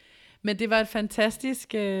igen. Men det var et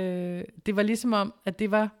fantastisk, det var ligesom om, at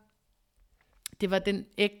det var den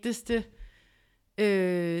ægteste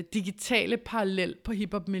digitale parallel på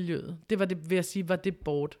hiphop-miljøet. Det var det, vil jeg sige, var det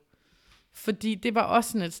board. Fordi det var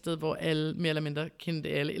også sådan et sted, hvor alle mere eller mindre kendte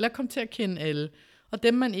alle, eller kom til at kende alle. Og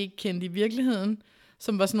dem, man ikke kendte i virkeligheden,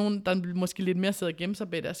 som var sådan nogle, der måske lidt mere sad og gemte sig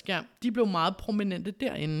bag deres skærm, de blev meget prominente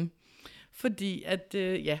derinde. Fordi at,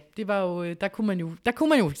 det var jo, der kunne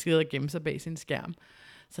man jo sidde og gemme sig bag sin skærm.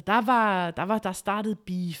 Så der startede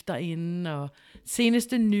beef derinde, og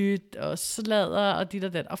seneste nyt, og sladder, og dit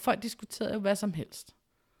og dat. Og folk diskuterede jo hvad som helst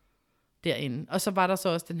derinde. Og så var der så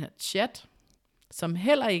også den her chat, som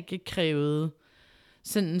heller ikke krævede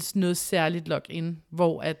sådan noget særligt login,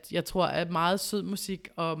 hvor at jeg tror, at meget sød musik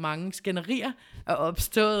og mange skænderier er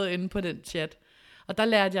opstået inde på den chat. Og der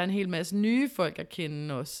lærte jeg en hel masse nye folk at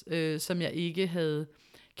kende også, som jeg ikke havde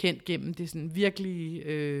kendt gennem det sådan virkelig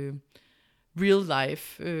real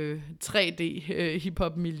life 3D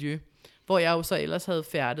hiphop miljø, hvor jeg jo så ellers havde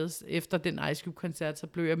færdedes. Efter den Ice Cube-koncert, så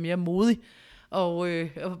blev jeg mere modig og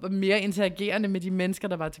mere interagerende med de mennesker,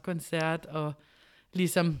 der var til koncert, og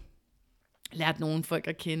ligesom lærte nogle folk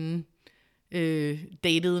at kende,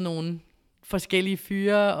 datede nogle forskellige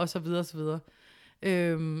fyre, og så videre, og så videre.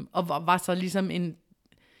 Og var så ligesom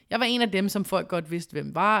jeg var en af dem, som folk godt vidste,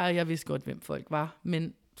 hvem var, og jeg vidste godt, hvem folk var.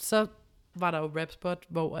 Men så var der jo Rapspot,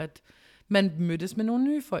 hvor at man mødtes med nogle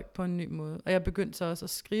nye folk på en ny måde. Og jeg begyndte så også at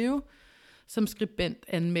skrive som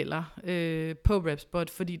skribent-anmelder på Rapspot,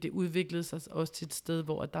 fordi det udviklede sig også til et sted,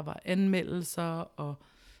 hvor der var anmeldelser, og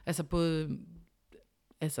altså både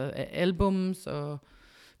albums og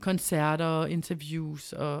koncerter og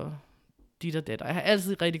interviews og dit og dat. Og jeg har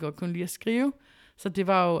altid rigtig godt kunnet lide at skrive, så det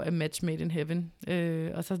var jo a match made in heaven.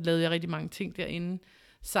 Og så lavede jeg rigtig mange ting derinde,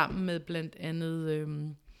 sammen med blandt andet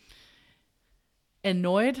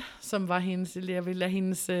Annoyed, som var hendes, jeg vil lade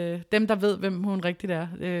hendes, dem der ved, hvem hun rigtigt er,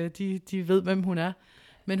 de ved, hvem hun er.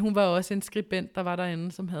 Men hun var også en skribent, der var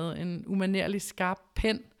derinde, som havde en umanerlig skarp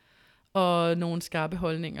pen, og nogle skarpe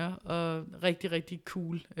holdninger, og rigtig, rigtig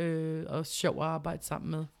cool og sjov at arbejde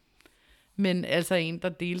sammen med. Men altså en, der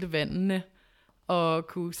delte vandene, og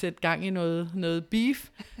kunne sætte gang i noget beef,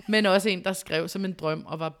 men også en, der skrev som en drøm,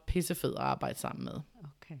 og var pissefed at arbejde sammen med.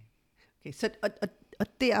 Okay. Så, og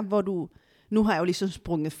der, hvor du, nu har jeg jo ligesom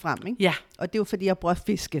sprunget frem, ikke? Ja. Og det er jo fordi, jeg bruger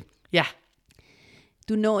fiske. Ja.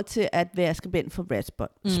 Du når til at være skribent for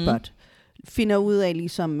Rapspot. Finder ud af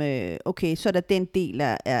ligesom, okay, så er der den del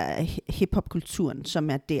af hip-hop-kulturen, som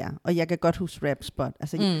er der. Og jeg kan godt huske Rapspot.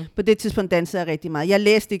 Altså, på det tidspunkt dansede jeg rigtig meget. Jeg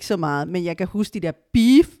læste ikke så meget, men jeg kan huske de der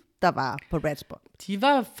beef, der var på Rapspot. De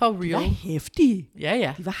var for real. De var hæftige.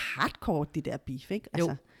 Ja. De var hardcore, de der beef, ikke? Jo.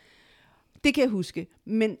 Altså, det kan jeg huske.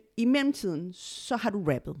 Men i mellemtiden, så har du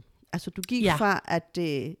rappet. Altså, du gik fra, at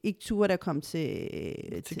ikke turde der kom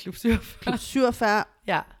til Klub 47. Klub 47.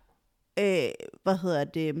 Ja.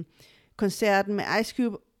 Koncerten med Ice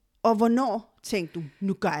Cube. Og hvornår tænkte du,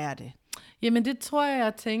 nu gør jeg det? Jamen det tror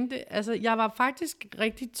jeg tænkte. Altså jeg var faktisk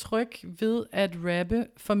rigtig tryg ved at rappe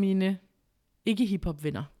for mine ikke hiphop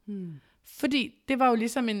venner. Fordi det var jo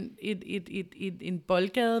ligesom en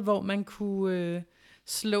boldgade, hvor man kunne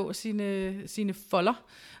slå sine folder,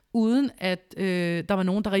 uden at der var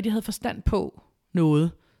nogen, der rigtig havde forstand på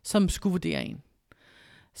noget, som skulle vurdere en.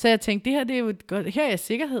 Så jeg tænkte, det her det er jo godt, her er jeg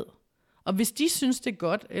sikkerhed. Og hvis de synes, det er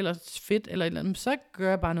godt, eller fedt, eller et eller andet, så gør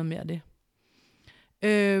jeg bare noget mere af det.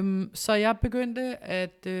 Så jeg begyndte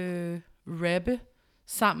at rappe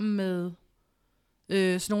sammen med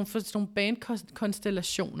sådan nogle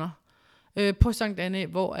bandkonstellationer på Sankt Anne,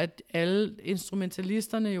 hvor at alle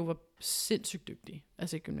instrumentalisterne jo var sindssygt dygtige,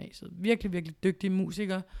 altså i gymnasiet. Virkelig, virkelig dygtige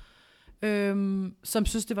musikere, som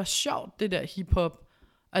synes, det var sjovt, det der hiphop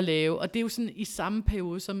at lave. Og det er jo sådan i samme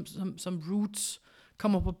periode, som Roots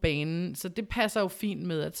kommer på banen, så det passer jo fint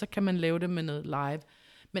med, at så kan man lave det med noget live.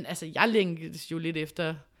 Men altså, jeg længtes jo lidt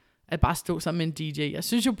efter at bare stå sammen med en DJ. Jeg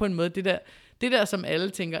synes jo på en måde, det der som alle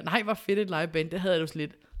tænker, nej, hvor fedt et liveband, det havde jeg jo så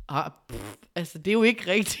lidt, altså det er jo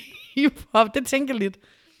ikke rigtig hiphop, det tænker lidt.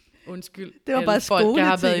 Undskyld. Det var bare folk, jeg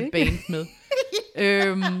har været ikke? i band med.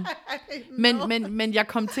 Men jeg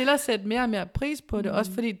kom til at sætte mere og mere pris på det,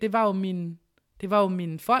 også fordi det var jo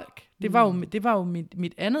mine folk. Det var jo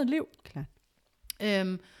mit andet liv. Klart.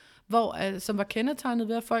 Som var kendetegnet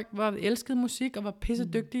ved, at folk var elskede musik og var pisse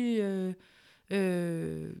dygtige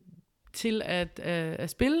til at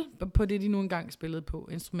spille på det, de nu engang spillede på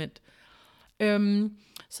instrument.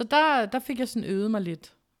 Så der fik jeg sådan øvet mig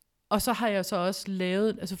lidt. Og så har jeg så også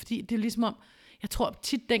lavet, altså fordi det er ligesom om, jeg tror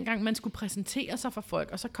tit dengang, man skulle præsentere sig for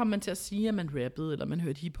folk, og så kom man til at sige, at man rappede, eller man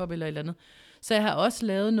hørte hiphop eller et eller andet. Så jeg har også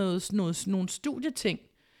lavet nogle studieting,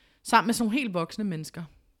 sammen med sådan nogle helt voksne mennesker.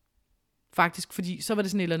 Faktisk, fordi så var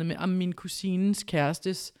det sådan et eller andet med, at min kusines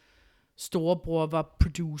kærestes storebror var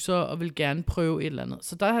producer, og ville gerne prøve et eller andet.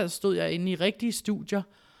 Så der stod jeg inde i rigtige studier,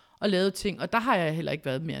 og lavede ting, og der har jeg heller ikke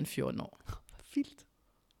været mere end 14 år. Vildt.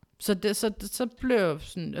 Så blev jeg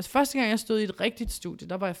sådan, altså første gang jeg stod i et rigtigt studie,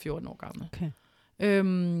 der var jeg 14 år gammel. Okay.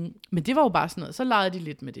 Men det var jo bare sådan noget, så legede de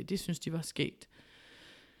lidt med det, det synes de var skægt.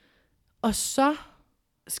 Og så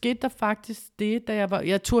skete der faktisk det, da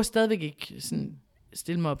jeg turde stadigvæk ikke sådan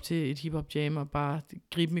stille mig op til et hiphop jam, og bare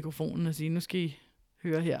gribe mikrofonen og sige, nu skal I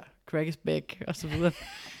høre her, crack is back, og så videre.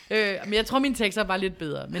 Men jeg tror, mine tekster var lidt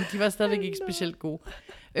bedre, men de var stadigvæk ikke specielt gode.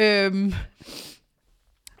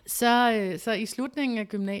 Så i slutningen af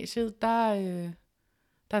gymnasiet,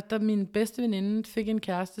 der min bedste veninde fik en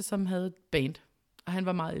kæreste, som havde et band. Og han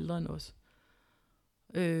var meget ældre end os.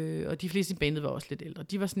 Og de fleste i bandet var også lidt ældre.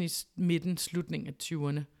 De var sådan i midten, slutningen af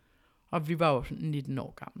 20'erne. Og vi var jo 19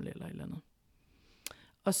 år gamle eller et eller andet.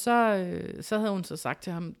 Og så havde hun så sagt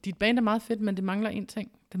til ham, dit band er meget fedt, men det mangler en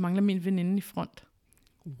ting. Det mangler min veninde i front.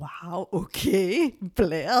 Wow, okay.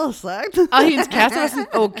 Blæret sagt. Og hendes kæreste var sådan,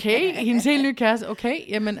 okay. Hendes helt nye kæreste, okay.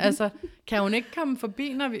 Jamen altså, kan hun ikke komme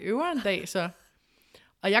forbi, når vi øver en dag så?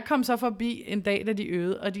 Og jeg kom så forbi en dag, da de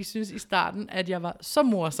øvede, og de synes i starten, at jeg var så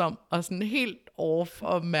morsom og sådan helt off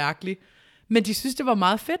og mærkelig. Men de synes, det var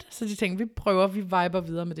meget fedt, så de tænkte, vi viber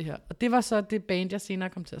videre med det her. Og det var så det band, jeg senere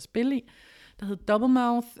kom til at spille i, der hed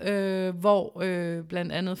Doublemouth, hvor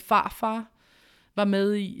blandt andet Farfar var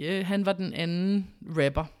med i. Han var den anden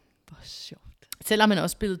rapper. Hvor sjovt. Selvom han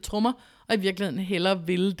også spillede trommer, og i virkeligheden hellere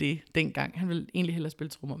ville det dengang. Han ville egentlig hellere spille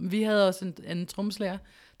trommer. Men vi havde også en anden trommeslager,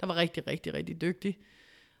 der var rigtig, rigtig, rigtig dygtig.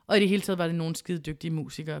 Og i det hele taget var det nogle skide dygtige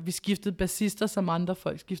musikere. Vi skiftede bassister, som andre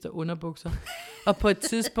folk skifter underbukser. Og på et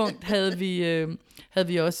tidspunkt havde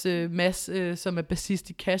vi også Mads, som er bassist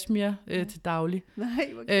i Kashmir til daglig.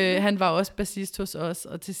 Nej, han var også bassist hos os,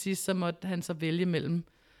 og til sidst så måtte han så vælge mellem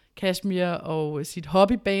Kashmir og sit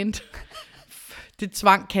hobbyband. Det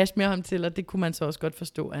tvang Kashmir ham til, og det kunne man så også godt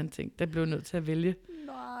forstå, at han tænkte, der blev nødt til at vælge.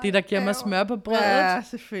 Det, der giver mig smør på brødet. Ja,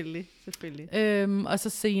 selvfølgelig. Og så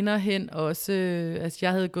senere hen også, altså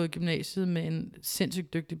jeg havde gået i gymnasiet med en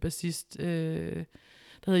sindssygt dygtig bassist, der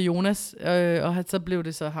hedder Jonas, og så blev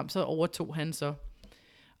det så ham, så overtog han så.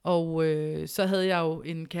 Og så havde jeg jo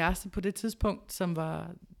en kæreste på det tidspunkt, som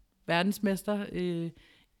var verdensmester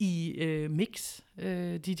i mix,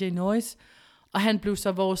 DJ Noise, og han blev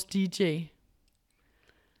så vores DJ.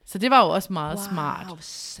 Så det var jo også meget smart. Wow,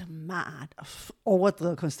 smart. Og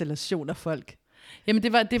overdrevet konstellation af folk. Jamen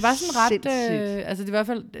det var sådan ret, altså det var i hvert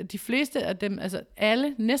fald de fleste af dem, altså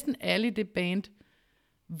næsten alle i det band,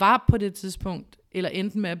 var på det tidspunkt, eller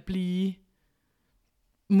endte med at blive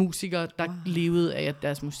musikere, der levede af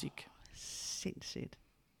deres musik. Sindssygt.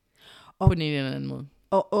 På den ene eller anden måde.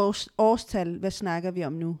 Og årstal, hvad snakker vi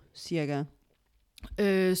om nu, cirka?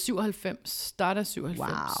 97, starter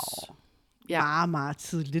 97. Wow. Ja. Meget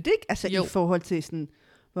tidligt, ikke? Altså jo. I forhold til sådan,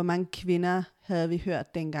 hvor mange kvinder havde vi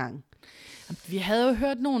hørt dengang? Vi havde jo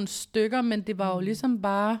hørt nogle stykker, men det var jo ligesom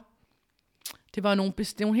bare, det var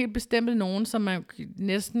nogle helt bestemte nogen, som man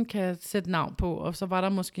næsten kan sætte navn på, og så var der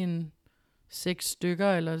måske 6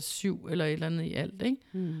 stykker, eller 7, eller et eller andet i alt, ikke?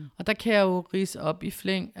 Og der kan jeg jo ridse op i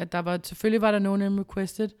flæng, at selvfølgelig var der No Name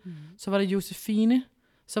Requested, så var der Josefine,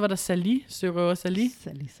 så var der Sally, Sørøver Sally.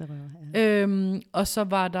 Ja. Og så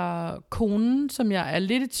var der konen, som jeg er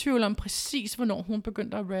lidt i tvivl om præcis, hvornår hun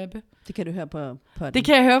begyndte at rappe. Det kan du høre på den. Det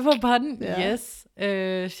kan jeg høre på podden, ja. Yes.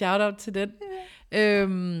 Shout out til den. Ja.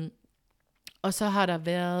 Og så har der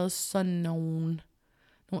været sådan nogle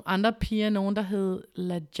andre piger, nogen der hed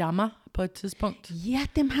La Jamma på et tidspunkt. Ja,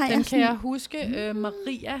 dem har jeg sådan. Kan jeg huske.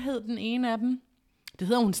 Maria hed den ene af dem. Det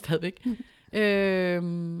hedder hun stadigvæk.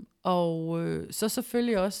 Og så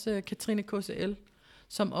selvfølgelig også Katrine KCL,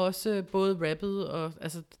 som også både rappede og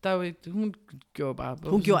altså der var hun gjorde bare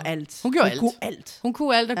hun gjorde alt. Hun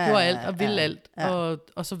kunne alt og gjorde alt og ville alt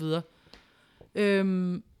og så videre.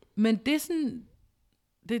 Men det er sådan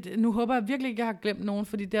nu håber jeg virkelig ikke jeg har glemt nogen,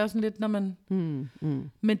 fordi det er sådan lidt når man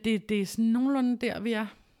men det er sådan nogenlunde der vi er.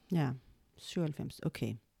 Ja, 97.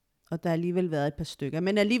 Okay. Og der har alligevel været et par stykker,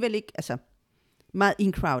 men alligevel ikke altså meget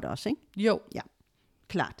in crowd også, ikke? Jo. Ja.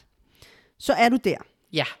 Klart. Så er du der.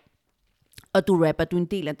 Ja. Og du rapper, du er en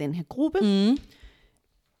del af den her gruppe.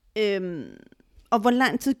 Og hvor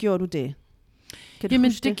lang tid gjorde du det?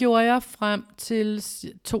 Jamen, det gjorde jeg frem til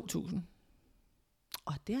 2000.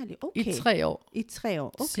 Det er lige okay. I 3 år. I 3 år,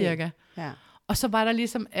 okay. Cirka. Ja. Og så var der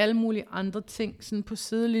ligesom alle mulige andre ting sådan på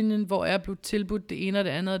sidelinjen, hvor jeg blev tilbudt det ene og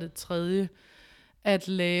det andet og det tredje at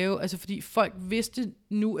lave. Altså fordi folk vidste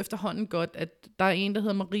nu efterhånden godt, at der er en, der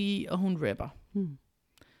hedder Marie, og hun rapper.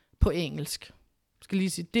 På engelsk. Skal lige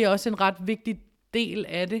sige. Det er også en ret vigtig del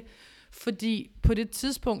af det, fordi på det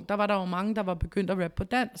tidspunkt, der var der jo mange, der var begyndt at rappe på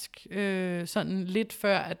dansk, sådan lidt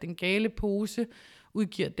før, at Den Gale Pose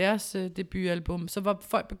udgiver deres debutalbum, så var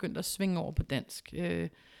folk begyndt at svinge over på dansk.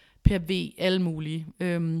 Per V, alle mulige.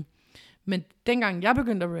 Men dengang jeg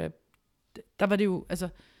begyndte at rappe, der var det jo, altså,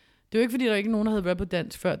 det var ikke fordi, der ikke nogen, der havde rappet på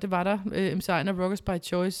dansk før, det var der, MC Einar, Rockers by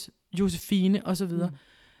Choice, Josefine og så videre.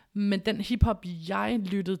 Men den hiphop, jeg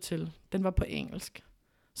lyttede til, den var på engelsk.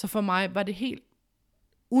 Så for mig var det helt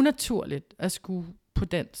unaturligt at skulle på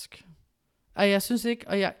dansk. Og jeg synes ikke,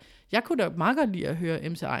 og jeg kunne da meget godt lide at høre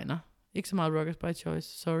MC Einar. Ikke så meget Rockers by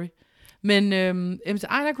Choice, sorry. Men MC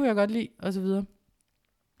Einar kunne jeg godt lide, og så videre.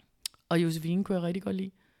 Og Josefine kunne jeg rigtig godt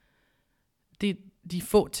lide. Det er de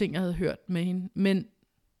få ting, jeg havde hørt med hende. Men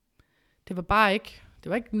det var ikke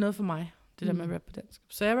noget for mig, det der med at rappe på dansk.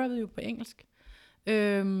 Så jeg rappede jo på engelsk.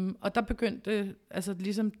 Og der begyndte altså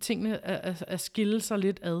ligesom tingene at skille sig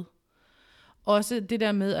lidt ad. Også det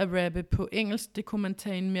der med at rappe på engelsk, det kunne man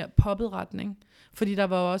tage en mere poppet retning. Fordi der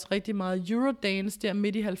var også rigtig meget Eurodance der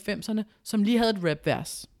midt i 90'erne, som lige havde et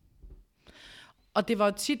rapvers. Og det var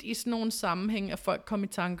jo tit i sådan nogle sammenhæng, at folk kom i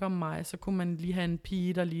tanker om mig, så kunne man lige have en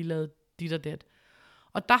pige, der lige lavede dit og det.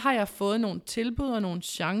 Og der har jeg fået nogle tilbud og nogle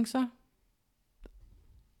chancer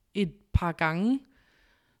et par gange,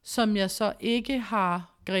 som jeg så ikke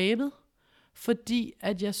har grebet, fordi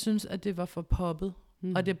at jeg synes, at det var for poppet,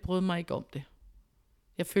 og det brød mig ikke om det.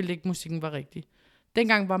 Jeg følte ikke, at musikken var rigtig.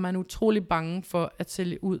 Dengang var man utrolig bange for at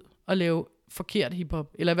sælge ud og lave forkert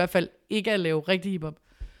hiphop, eller i hvert fald ikke at lave rigtig hiphop.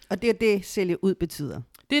 Og det er det, sælge ud betyder?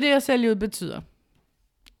 Det er det, at sælge ud betyder.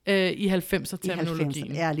 I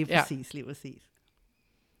 90'er-terminologien. Ja, lige præcis, lige præcis.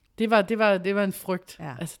 Det var en frygt.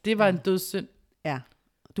 Ja. Altså, det var en dødssynd. Ja,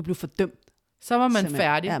 du blev fordømt. Så var man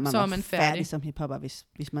færdig. Ja, så var man færdig som hiphopper,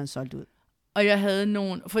 hvis man solgte ud. Og jeg havde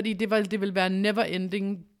nogen, fordi det ville være never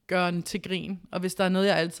ending gøren til grin. Og hvis der er noget,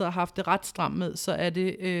 jeg altid har haft det ret stramt med, så er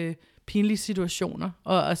det pinlige situationer.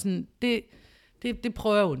 Og sådan, det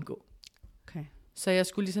prøver jeg at undgå. Okay. Så jeg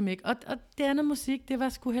skulle ligesom ikke. Og det andet musik, det var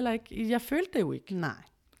sgu heller ikke. Jeg følte det jo ikke. Nej,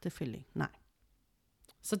 selvfølgelig ikke. Nej.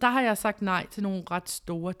 Så der har jeg sagt nej til nogle ret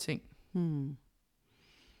store ting.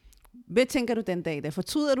 Hvad tænker du den dag?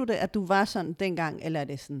 Fortryder du det, at du var sådan dengang, eller er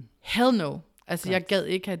det sådan? Hell no. Altså, jeg gad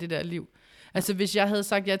ikke have det der liv. Altså, hvis jeg havde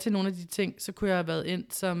sagt ja til nogle af de ting, så kunne jeg have været ind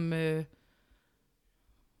som...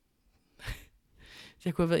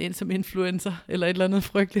 jeg kunne have været ind som influencer, eller et eller andet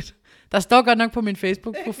frygteligt. Der står godt nok på min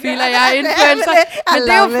Facebook-profil, at jeg er influencer, men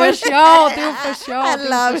det er jo for sjov, det er jo for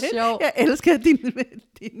sjov, Jeg elsker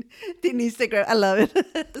din Instagram, I love it.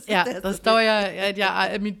 Ja, der står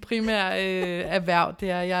at mit primære erhverv, det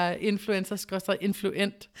er, at jeg er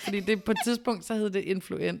influencer-influent, fordi det på et tidspunkt, så hed det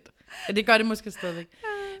influent. Ja, det gør det måske stadigvæk.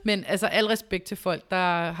 Men altså, al respekt til folk,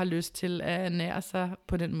 der har lyst til at ernære sig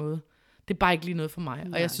på den måde. Det er bare ikke lige noget for mig.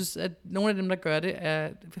 Nej. Og jeg synes, at nogle af dem, der gør det, er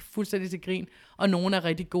fuldstændig til grin, og nogle er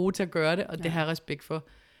rigtig gode til at gøre det, og det har jeg respekt for.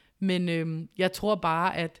 Men jeg tror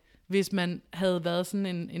bare, at hvis man havde været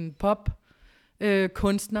sådan en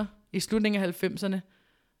pop-kunstner i slutningen af 90'erne,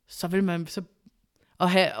 så ville man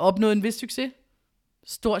og have opnået en vis succes.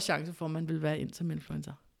 Stor chance for, at man ville være ind som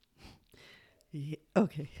influencer.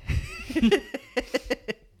 Okay.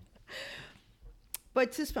 På et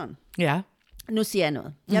tidspunkt. Ja. Nu siger jeg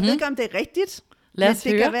noget. Jeg ved ikke, om det er rigtigt. Lad os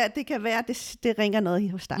høre. Det kan være, det ringer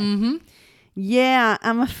noget hos dig. Mm-hmm. Yeah,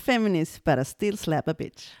 I'm a feminist, but I still slap a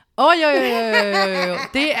bitch. Jo.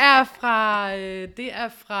 Det er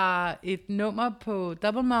fra et nummer på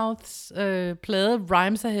Double Mouths plade,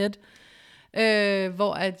 Rhymes Ahead,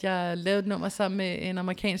 hvor at jeg lavede et nummer sammen med en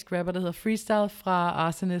amerikansk rapper, der hedder Freestyle fra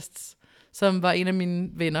Arsonists, som var en af mine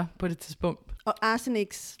venner på det tidspunkt. Og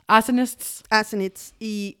Arsonists,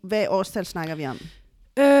 i hvad årstal snakker vi om?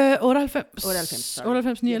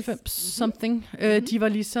 98, 99, yes. Something. De var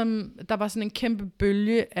ligesom, der var sådan en kæmpe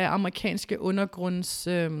bølge af amerikanske undergrunds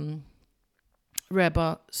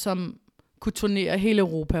rapper, som kunne turnere hele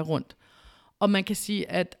Europa rundt. Og man kan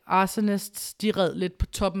sige, at Arsonists, de red lidt på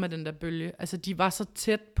toppen af den der bølge. Altså, de var så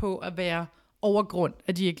tæt på at være overgrund,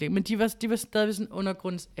 at de ikke længere. Men de var stadigvæk sådan en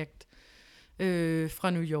undergrundsakt fra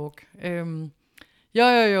New York.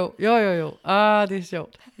 Jo. Det er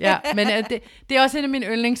sjovt. Ja, men det er også en af mine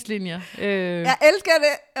yndlingslinjer. Jeg elsker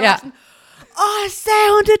det. Jeg sådan, sagde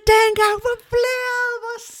hun det dengang? Hvor blæret,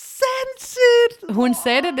 hvor sindssygt. Hun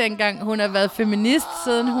sagde det dengang. Hun har været feminist,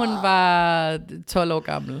 siden hun var 12 år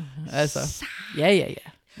gammel. Altså,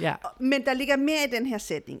 ja. Men der ligger mere i den her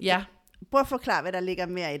sætning. Ja. Prøv at forklare, hvad der ligger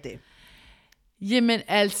mere i det. Jamen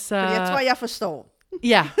altså... Fordi jeg tror, jeg forstår.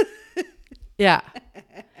 Ja.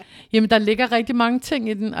 Jamen, der ligger rigtig mange ting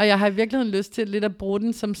i den, og jeg har i virkeligheden lyst til lidt at bruge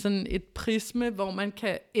den som sådan et prisme, hvor man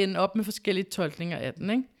kan ende op med forskellige tolkninger af den,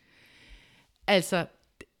 ikke? Altså,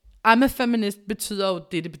 I'm a feminist betyder jo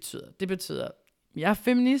det betyder. Det betyder, jeg er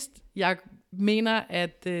feminist, jeg mener,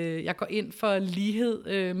 at jeg går ind for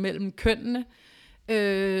lighed mellem kønnene,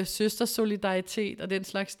 søstersolidaritet og den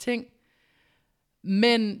slags ting,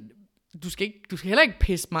 men du skal heller ikke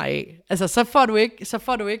pisse mig af. Altså, så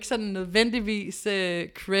får du ikke sådan nødvendigvis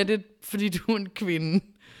credit, fordi du er en kvinde.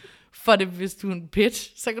 For det, hvis du er en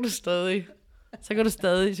bitch, så kan du stadig, så kan du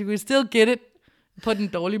still get it på den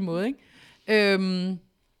dårlige måde, ikke?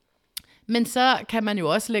 Men så kan man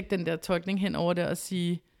jo også lægge den der tolkning hen over det og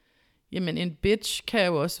sige, Jamen, en bitch kan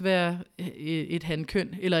jo også være et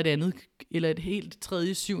hankøn, eller et andet, eller et helt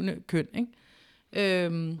tredje, syvende køn,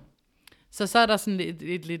 ikke? Så er der sådan et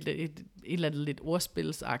eller andet lidt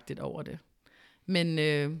ordspilsagtigt over det.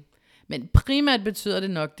 Men primært betyder det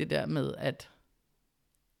nok det der med, at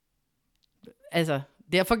altså,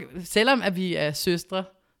 derfor, selvom at vi er søstre,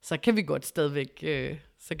 så kan vi godt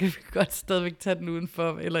stadigvæk tage den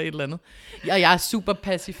udenfor, eller et eller andet. Og jeg er super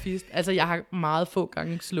pacifist. Altså, jeg har meget få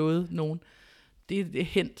gange slået nogen. Det er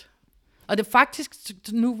hent. Og det er faktisk,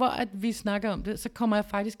 nu hvor at vi snakker om det, så kommer jeg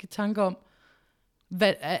faktisk i tanke om,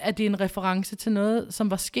 at det er en reference til noget,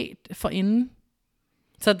 som var sket forinden.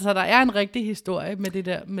 Så der er en rigtig historie med det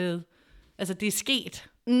der med, altså det er sket,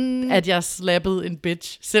 at jeg slappede en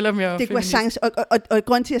bitch, selvom jeg var det kunne jeg sagtens, og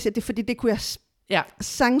grund til at sige det, fordi det kunne jeg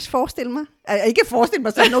sagtens forestille mig. Jeg ikke forestille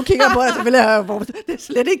mig, så nogen kigger på det, selvfølgelig det er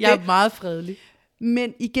slet ikke jeg er meget fredelig.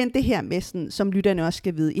 Men igen det her med, sådan, som lytterne også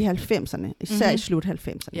skal vide, i 90'erne, især i slut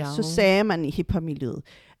 90'erne, så sagde man i hiphop-miljøet,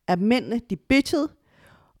 at mændene, de bitchede,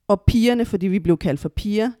 og pigerne, fordi vi blev kaldt for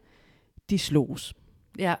piger, de slogs.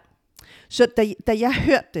 Ja. Så da jeg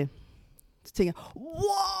hørte det, så tænkte jeg, wow,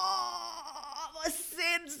 hvor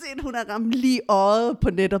sindssygt, hun har ramt lige øjet på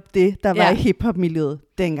netop det, der var i hiphop-miljøet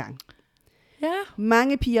dengang. Ja.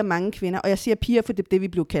 Mange piger, mange kvinder, og jeg siger piger, for det er det, vi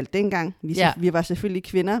blev kaldt dengang. Vi var selvfølgelig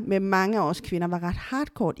kvinder, men mange af os kvinder var ret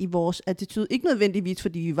hardcore i vores attitude. Ikke nødvendigvis,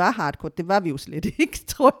 fordi vi var hardcore, det var vi jo slet ikke,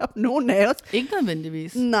 tror jeg, nogen af os. Ikke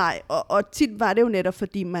nødvendigvis. Nej, og tit var det jo netop,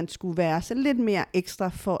 fordi man skulle være så lidt mere ekstra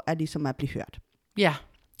for at ligesom at blive hørt. Ja.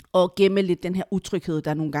 Og gemme lidt den her utryghed,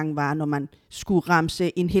 der nogle gange var, når man skulle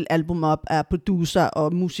ramse en hel album op af producer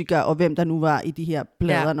og musikere, og hvem der nu var i de her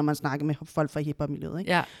plader, når man snakkede med folk fra hiphop-miljøet.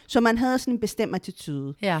 Ikke? Ja. Så man havde sådan en bestemt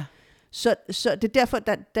attitude. Ja. Så det er derfor,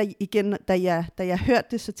 da jeg hørte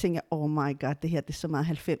det, så tænkte jeg, oh my god, det her det er så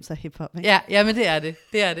meget 90'er hiphop. Ikke? Ja, men det er det.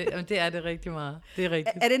 Jamen, det er det rigtig meget. Det er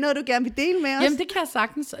rigtigt. Er det noget, du gerne vil dele med os? Jamen, det kan jeg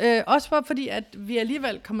sagtens. Også fordi, at vi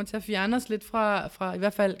alligevel kommer til at fjerne os lidt fra i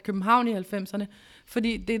hvert fald København i 90'erne.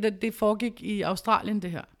 Fordi det foregik i Australien,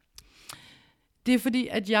 det her. Det er fordi,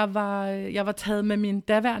 at jeg var taget med min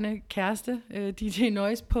daværende kæreste, DJ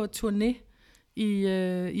Noise, på turné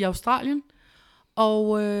i Australien.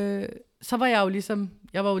 Og så var jeg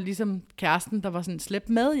var jo ligesom kæresten, der var sådan slæbt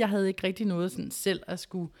med. Jeg havde ikke rigtig noget sådan selv at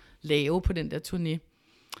skulle lave på den der turné.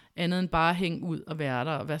 Andet end bare hænge ud og være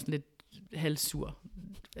der og være sådan lidt halvsur.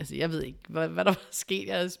 Altså, jeg ved ikke, hvad der var sket.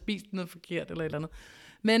 Jeg havde spist noget forkert eller et eller andet.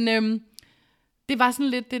 Men det var sådan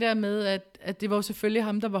lidt det der med, at det var jo selvfølgelig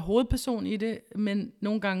ham, der var hovedperson i det, men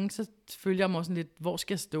nogle gange så følger jeg mig også sådan lidt, hvor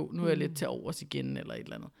skal jeg stå? Nu er jeg lidt til overs igen, eller et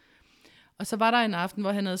eller andet. Og så var der en aften,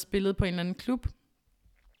 hvor han havde spillet på en eller anden klub,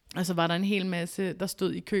 og så var der en hel masse, der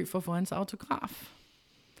stod i kø for at få hans autograf.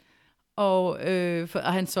 Og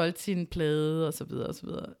han solgte sin plade, og så videre, og så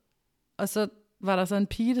videre. Og så var der så en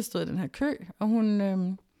pige, der stod i den her kø, og hun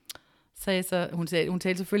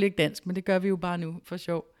talte selvfølgelig ikke dansk, men det gør vi jo bare nu, for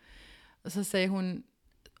sjov. Og så sagde hun,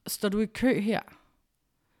 står du i kø her?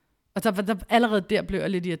 Og der allerede der blev jeg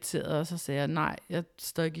lidt irriteret, og så sagde jeg, nej, jeg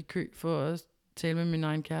står ikke i kø for at tale med min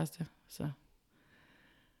egen kæreste.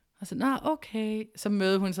 Og så, okay. Så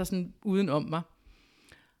mødte hun sig sådan uden om mig.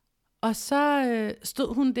 Og så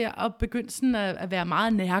stod hun der og begyndte sådan at være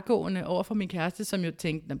meget nærgående over for min kæreste, som jo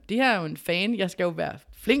tænkte, det her er jo en fan, jeg skal jo være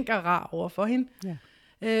flink og rar over for hende.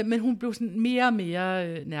 Ja. Men hun blev sådan mere og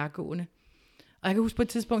mere nærgående. Og jeg kan huske på et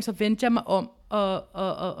tidspunkt, så vendte jeg mig om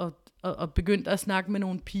og begyndte at snakke med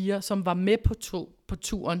nogle piger, som var med på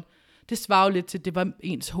turen. Det svarer jo lidt til, det var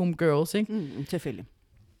ens homegirls, ikke? Selvfølgelig.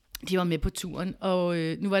 De var med på turen, og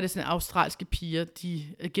nu var det sådan australske piger, de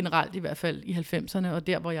generelt i hvert fald i 90'erne, og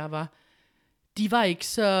der hvor jeg var, de var ikke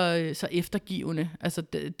så eftergivende. Altså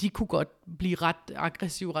de kunne godt blive ret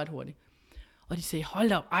aggressive ret hurtigt. Og de sagde,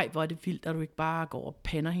 hold op, hvor er det vildt, at du ikke bare går og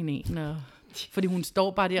pander hende en, fordi hun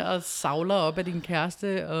står bare der og savler op af din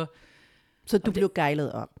kæreste. Så du blev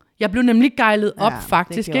gejlet op? Jeg blev nemlig gejlet op,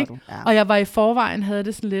 faktisk, ikke? Ja. Og jeg var i forvejen, havde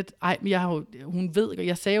det sådan lidt, hun ved,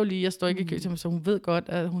 jeg sagde jo lige, jeg står ikke i kø til mig, så hun ved godt,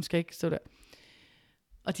 at hun skal ikke stå der.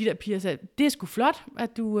 Og de der piger sagde, det er sgu flot,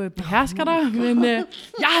 at du behersker dig, men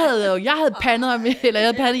jeg havde pandet ham, eller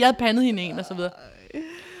jeg havde pandet hende en, og så videre.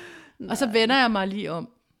 Og så vender jeg mig lige om,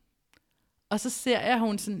 og så ser jeg, at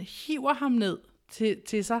hun sådan hiver ham ned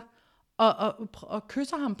til sig, og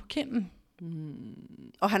kysser ham på kinden.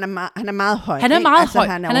 Og han er meget høj. Han er meget høj.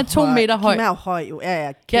 Han er 2 meter høj. Han er høj jo.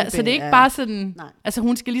 Ja, så det er ikke bare sådan, altså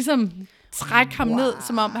hun skal ligesom trække ham ned,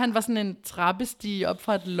 som om han var sådan en trappestige op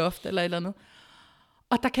fra et loft eller et eller andet.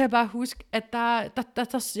 Og der kan jeg bare huske, at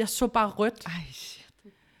jeg så bare rødt.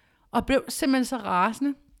 Og blev simpelthen så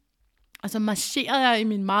rasende. Og så marcherede jeg i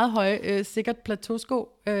min meget høje, sikkert plateausko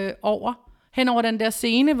hen over den der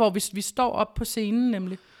scene, hvor vi står op på scenen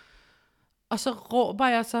nemlig. Og så råber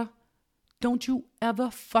jeg så, don't you ever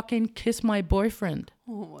fucking kiss my boyfriend.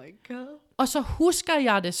 Oh my god. Og så husker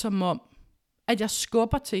jeg det som om, at jeg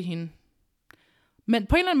skubber til hende. Men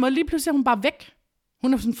på en eller anden måde, lige pludselig er hun bare væk.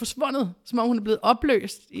 Hun er sådan forsvundet, som om hun er blevet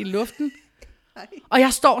opløst i luften. Og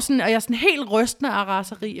jeg står sådan, og jeg er sådan helt rystende af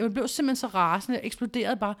raseri. Jeg blev simpelthen så rasende, jeg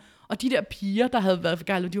eksploderede bare. Og de der piger, der havde været for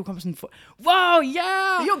gale, de var kommet sådan, wow,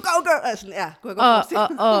 yeah! You go girl! Altså, ja, kunne jeg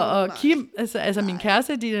godt og Kim, altså min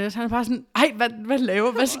kæreste, han er bare sådan, ej, hvad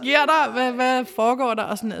laver, hvad sker der? Hvad foregår der?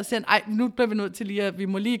 Og sådan, og siger, ej, nu bliver vi nødt til lige, at vi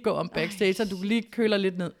må lige gå om backstage, så du lige køler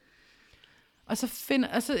lidt ned. Og så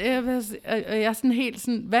jeg er sådan helt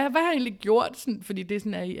sådan, hvad har jeg egentlig gjort? Sådan, fordi det er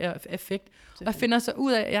sådan i effekt. Og jeg finder så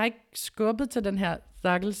ud af, at jeg er ikke skubbet til den her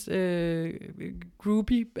stakkels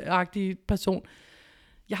groupie-agtige person.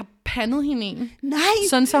 Jeg har pandet hende en. Nej!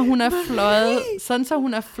 Sådan så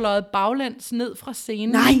hun er fløjet baglæns ned fra scenen.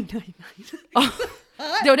 Nej. Og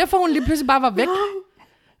det var derfor, hun lige pludselig bare var væk.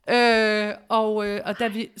 Og da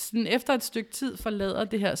vi sådan efter et stykke tid forlader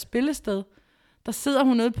det her spillested, der sidder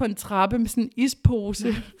hun nede på en trappe med sådan en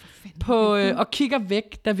ispose og kigger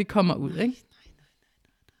væk, da vi kommer ud, ikke?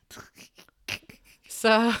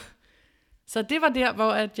 Så det var der,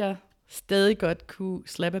 hvor at jeg stadig godt kunne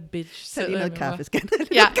slap a bitch. Tag lige noget kaffe, skal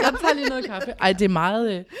Ja, jeg tager lige noget kaffe. Ej, det er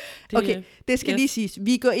meget... Okay, det skal lige siges.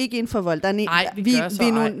 Vi går ikke ind for vold. Nej, vi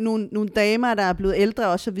er nogle damer, der er blevet ældre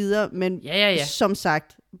og så videre, men ja. som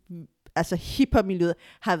sagt, altså hiphop-miljøet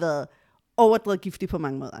har været overdrevet giftigt på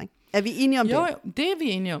mange måder, ikke? Er vi enige om det? Jo, det er vi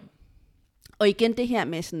enige om. Og igen det her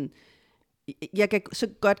med sådan, jeg kan så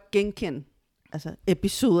godt genkende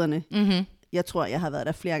episoderne. Mm-hmm. Jeg tror, jeg har været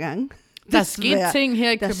der flere gange. Der er sket ting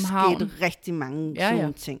her i København. Der er sket rigtig mange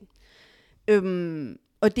sådan ting.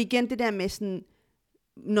 Og det er igen det der med sådan,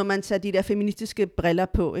 når man tager de der feministiske briller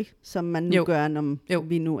på, ikke? Som man nu gør, når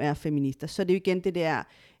vi nu er feminister, så er det jo igen det der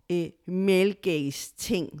male gaze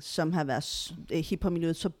ting, som har været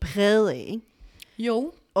hiphop-miljøet så præget af, ikke?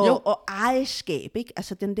 Jo. Og ejerskab, ikke?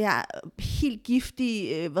 Altså den der helt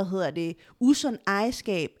giftige, usund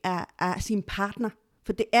ejerskab af sin partner.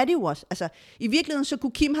 For det er det jo også. Altså, i virkeligheden, så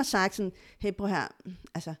kunne Kim have sagt sådan, hey, prøv her,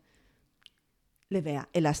 altså, lad være.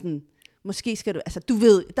 Eller sådan, måske skal du, altså, du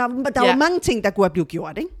ved, der var mange ting, der kunne have blevet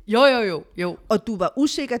gjort, ikke? Jo. Og du var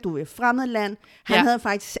usikker, du var i et fremmed land. Han havde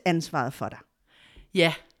faktisk ansvaret for dig.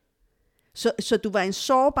 Ja. Så du var i en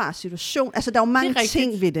sårbar situation. Altså, der er jo mange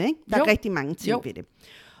ting ved det, ikke? Der er rigtig mange ting ved det.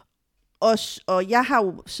 Og jeg har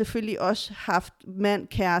jo selvfølgelig også haft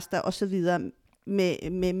kærester og så videre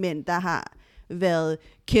med mænd, der har været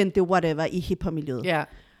kendte, whatever, i hiphop-miljøet. Yeah.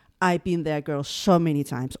 I've been there, girl, so many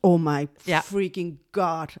times. Oh my freaking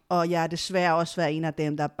god. Og jeg har desværre også været en af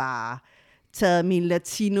dem, der bare taget min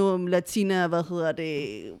latina,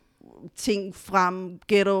 ting frem,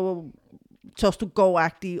 ghetto,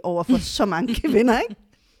 Tostugård-agtig over for så mange kvinder, ikke?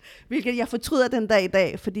 Hvilket jeg fortryder den dag i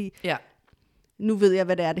dag, fordi nu ved jeg,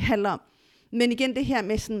 hvad det handler om. Men igen det her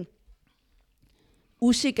med sådan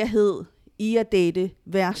usikkerhed i at date,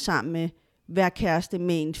 være sammen med, være kæreste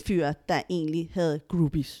med en fyr, der egentlig havde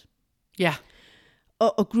groupies. Ja.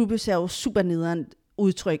 Og groupies er jo super nederen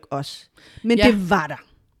udtryk også. Men det var der.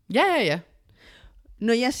 Ja.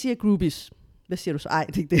 Når jeg siger groupies, hvad siger du så? Ej,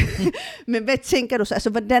 det er ikke det. Men hvad tænker du så? Altså,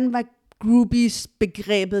 hvordan var groupies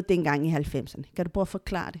begrebet dengang i 90'erne? Kan du prøve at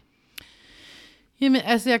forklare det? Jamen,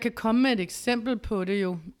 altså, jeg kan komme med et eksempel på det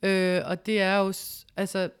jo. Og det er jo,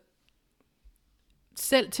 altså,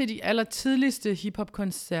 selv til de allertidligste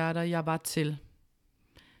hiphop-koncerter, jeg var til,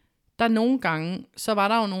 der nogle gange, så var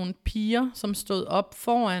der jo nogle piger, som stod op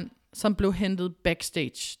foran, som blev hentet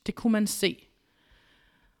backstage. Det kunne man se.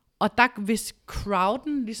 Og der, hvis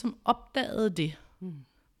crowden ligesom opdagede det,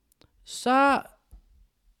 så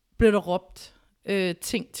blev der råbt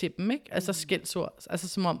ting til dem, ikke? Altså skældsord. Altså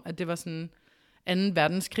som om, at det var sådan 2.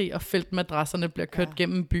 verdenskrig, og feltmadrasserne bliver kørt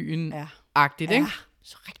gennem byen. Agtigt, ikke? Ja,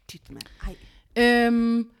 så rigtigt, mand. Ej.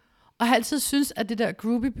 Og jeg har altid synes, at det der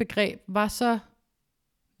groupie-begreb var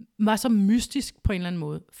så mystisk på en eller anden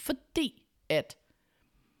måde. Fordi at,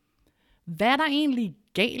 hvad er der egentlig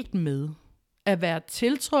galt med at være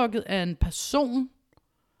tiltrukket af en person,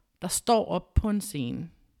 der står op på en scene?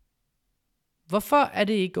 Hvorfor er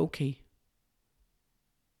det ikke okay?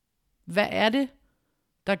 Hvad er det,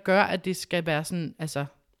 der gør, at det skal være sådan, altså,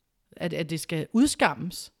 at det skal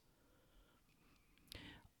udskammes?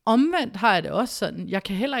 Omvendt har jeg det også sådan, jeg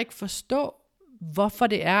kan heller ikke forstå, hvorfor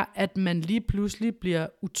det er, at man lige pludselig bliver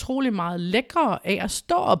utrolig meget lækrere af at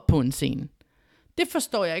stå op på en scene. Det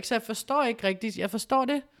forstår jeg ikke, så jeg forstår ikke rigtigt. Jeg forstår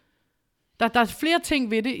det. Der er flere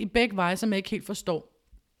ting ved det i begge veje, som jeg ikke helt forstår.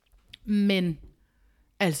 Men,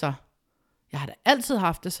 altså, jeg har da altid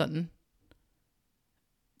haft det sådan.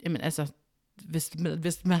 Jamen altså,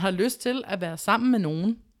 hvis man har lyst til at være sammen med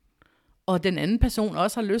nogen, og den anden person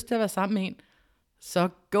også har lyst til at være sammen med en, så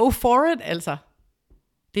go for it, altså.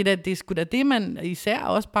 Det er sgu da det, man især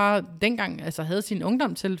også bare dengang altså, havde sin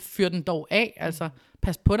ungdom til, fyr den dog af, altså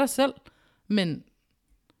pas på dig selv, men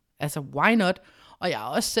altså why not? Og jeg er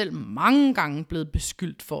også selv mange gange blevet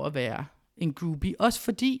beskyldt for at være en groupie, også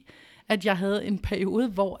fordi, at jeg havde en periode,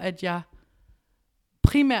 hvor at jeg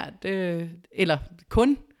primært, eller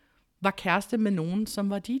kun, var kæreste med nogen, som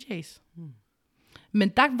var DJ's. Men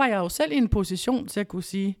der var jeg jo selv i en position til at kunne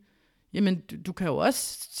sige, jamen, du kan jo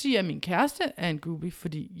også sige, at min kæreste er en groupie,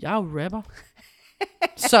 fordi jeg er jo rapper.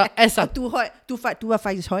 Så altså... Og du var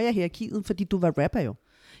faktisk højere i hierarkiet, fordi du var rapper jo.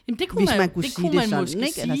 Jamen, det kunne man måske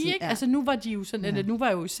ikke? sige, ikke? Ja. Altså, nu var de jo sådan, nu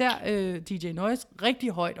var jo især DJ Noise rigtig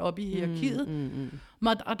højt op i hierarkiet.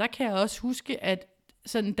 Og der kan jeg også huske, at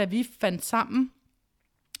sådan, da vi fandt sammen,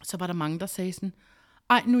 så var der mange, der sagde sådan,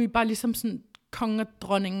 ej, nu er I bare ligesom sådan kongen og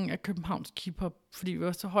dronningen af Københavns hiphop, fordi vi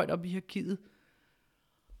var så højt op i hierarkiet.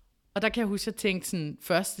 Og der kan jeg huske, at jeg tænkte sådan,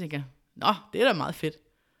 først tænkte jeg, nå, det er da meget fedt.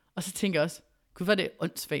 Og så tænkte jeg også, gud, hvor er det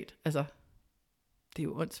åndssvagt. Altså, det er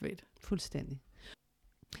jo åndssvagt. Fuldstændig.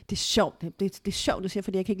 Det er sjovt, det er sjovt, du siger,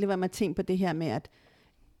 fordi jeg kan ikke lade være med at tænke på det her med, at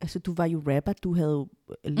altså, du var jo rapper, du havde jo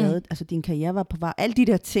lavet, altså din karriere var på vej, alle de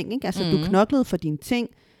der ting, ikke? Altså, du knoklede for dine ting,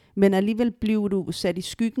 men alligevel blev du sat i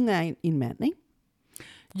skyggen af en mand, ikke?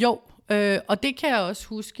 Jo, og det kan jeg også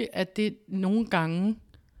huske, at det nogle gange,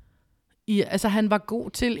 altså han var god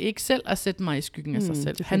til ikke selv at sætte mig i skyggen af sig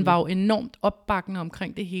selv. Han var jo enormt opbakkende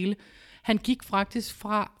omkring det hele. Han gik faktisk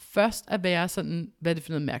fra først at være sådan, hvad er det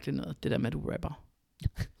for noget mærkeligt noget, det der med, at du rapper.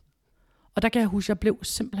 Og der kan jeg huske, at jeg blev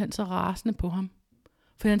simpelthen så rasende på ham.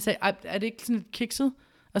 For han sagde, er det ikke sådan lidt kikset?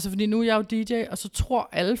 Altså fordi nu er jeg jo DJ, og så tror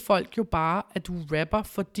alle folk jo bare, at du rapper,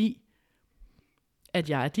 fordi at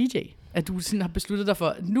jeg er DJ. At du sådan har besluttet dig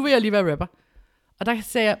for, nu vil jeg lige være rapper. Og der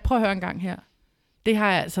sagde jeg, prøv at høre en gang her. Det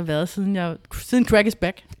har jeg altså været, siden Crack is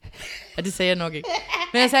Back. Ja, det sagde jeg nok ikke.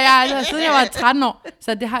 Men jeg sagde, siden jeg var 13 år.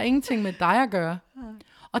 Så det har ingenting med dig at gøre.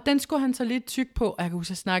 Og den skulle han så lidt tyk på. Og jeg kan huske, at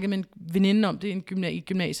jeg snakkede med en veninde om det i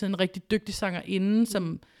gymnasiet. En rigtig dygtig sangerinde,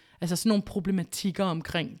 som altså sådan nogle problematikker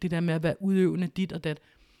omkring det der med at være udøvende dit og dat.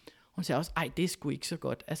 Hun sagde også, ej, det er sgu ikke så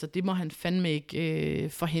godt. Altså, det må han fandme ikke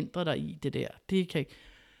forhindre dig i, det der. Det kan ikke.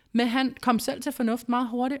 Men han kom selv til fornuft meget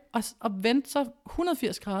hurtigt, og vendte sig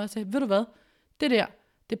 180 grader og sagde, ved du hvad, det der,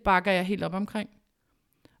 det bakker jeg helt op omkring.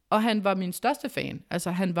 Og han var min største fan.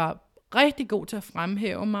 Altså, han var rigtig god til at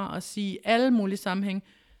fremhæve mig og sige alle mulige sammenhæng.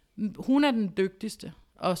 Hun er den dygtigste,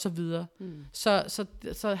 og så videre.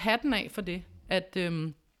 Så hatten af for det, at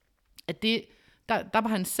det, der var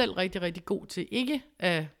han selv rigtig, rigtig god til ikke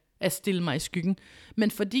at stille mig i skyggen.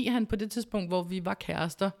 Men fordi han på det tidspunkt, hvor vi var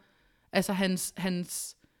kærester, altså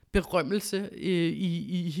hans berømmelse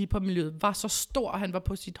i hiphop-miljøet var så stor, han var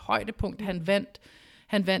på sit højdepunkt. Han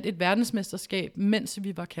vandt et verdensmesterskab, mens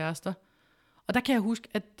vi var kærester. Og der kan jeg huske,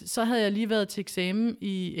 at så havde jeg lige været til eksamen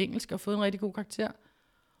i engelsk og fået en rigtig god karakter.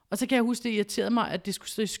 Og så kan jeg huske, det irriterede mig, at det skulle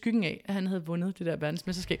stå i skyggen af, at han havde vundet det der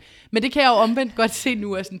verdensmesterskab. Men det kan jeg jo omvendt godt se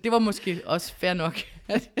nu. Altså, det var måske også fair nok,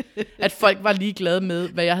 at folk var ligeglade med,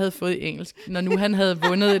 hvad jeg havde fået i engelsk, når nu han havde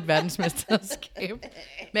vundet et verdensmesterskab.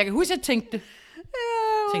 Men jeg kan huske, at jeg tænkte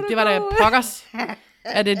det var da pokkers,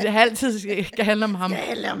 at det altid skal handle om ham. Det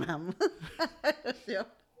handler om ham.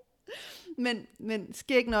 Men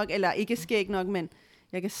skæg nok, eller ikke skæg nok, men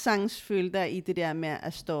jeg kan sagtens føle dig i det der med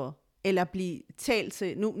at stå, eller blive talt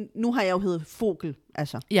til. Nu har jeg jo heddet Fogel,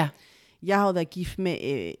 altså. Ja. Jeg har jo været gift med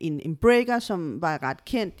en breaker, som var ret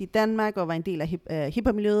kendt i Danmark, og var en del af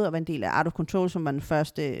hiphop-miljøet, og var en del af Art of Control, som var den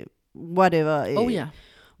første,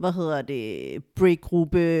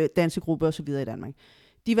 break-gruppe, dansegruppe og så videre i Danmark.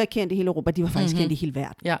 De var kendt i hele Europa, de var faktisk kendt i hele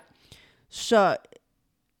verden. Ja. Så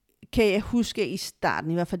kan jeg huske i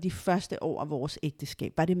starten, i hvert fald de første år af vores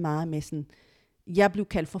ægteskab, var det meget med sådan, jeg blev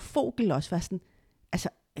kaldt for Fogel også, var sådan, altså,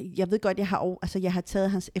 jeg ved godt, jeg har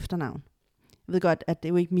taget hans efternavn. Jeg ved godt, at det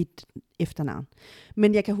er jo ikke mit efternavn.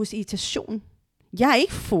 Men jeg kan huske irritation. Jeg er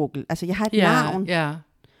ikke Fogel, altså jeg har et navn. Ja.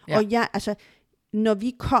 Og jeg, altså, når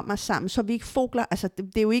vi kommer sammen, så er vi ikke fogler, altså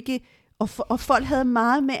det er jo ikke, og folk havde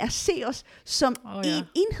meget med at se os som en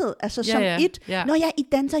enhed, altså som et, når jeg er i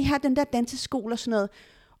danser, jeg har den der danseskole og sådan noget,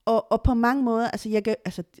 og på mange måder, altså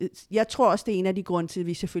jeg tror også, det er en af de grunde til, at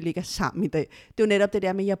vi selvfølgelig ikke er sammen i dag. Det er jo netop det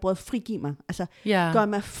der med, at jeg prøver at frigive mig, altså gør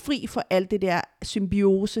mig fri for alt det der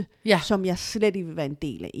symbiose, som jeg slet ikke vil være en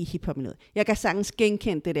del af i hiphop-miljøet. Jeg kan sagtens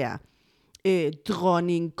genkende det der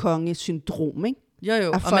dronning-konge-syndrom, ikke? Jo, at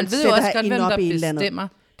og folk man ved jo sætter også godt, hende hvem op der i et eller andet. bestemmer.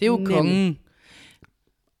 Det er jo Nemlig. kongen.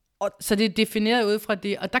 Så det er defineret ud fra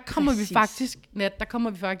det, og der kommer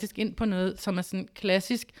vi faktisk ind på noget, som er sådan en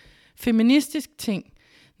klassisk feministisk ting.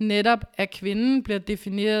 Netop at kvinden bliver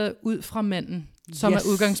defineret ud fra manden, som er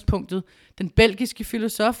udgangspunktet. Den belgiske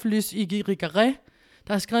filosof Luce Irigaray,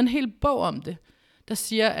 der har skrevet en hel bog om det, der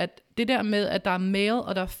siger, at det der med, at der er male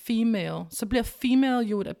og der er female, så bliver female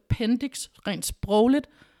jo et appendix, rent sprogligt,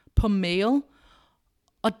 på male,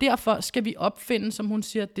 og derfor skal vi opfinde, som hun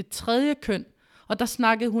siger, det tredje køn. Og der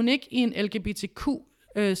snakkede hun ikke i en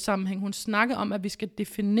LGBTQ-sammenhæng. Hun snakkede om, at vi skal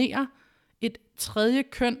definere et tredje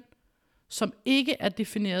køn, som ikke er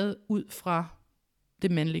defineret ud fra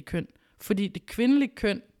det mandlige køn. Fordi det kvindelige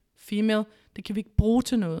køn, female, det kan vi ikke bruge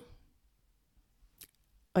til noget.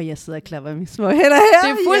 Og jeg sidder og klapper mine små hænder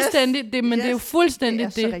her. Det er fuldstændig det, men det er jo fuldstændig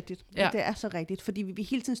det. Det er så rigtigt. Ja. Det er så rigtigt, fordi vi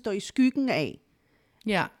hele tiden står i skyggen af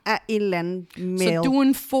en eller anden male. Så du er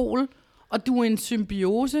en fol, og du er en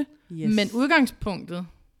symbiose, men udgangspunktet,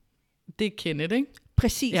 det er Kenneth, ikke?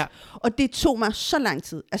 Præcis. Ja. Og det tog mig så lang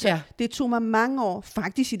tid. Altså, det tog mig mange år,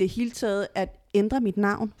 faktisk i det hele taget, at ændre mit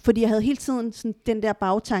navn. Fordi jeg havde hele tiden sådan den der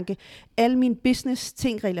bagtanke. Alle mine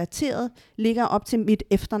business-ting relateret ligger op til mit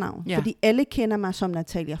efternavn. Ja. Fordi alle kender mig som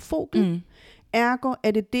Natalia Fogel. Ergo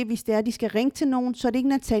er det, hvis det er, de skal ringe til nogen, så er det ikke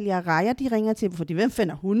Natalia Rejer, de ringer til, fordi hvem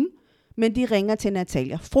finder hun? Men de ringer til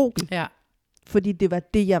Natalia Fogel. Ja. Fordi det var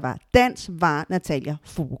det, jeg var. Dans var Natalia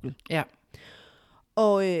Fogel. Ja.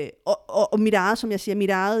 Og mit eget, som jeg siger, mit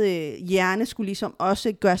eget hjerne skulle ligesom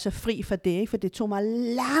også gøre sig fri for det, ikke? For det tog mig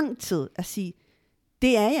lang tid at sige,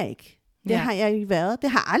 det er jeg ikke. Det har jeg ikke været. Det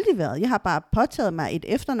har aldrig været. Jeg har bare påtaget mig et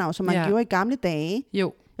efternavn, som man gjorde i gamle dage.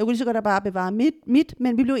 Jo. Jeg kunne lige så godt bare bevare mit,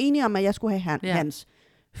 men vi blev enige om, at jeg skulle have hans.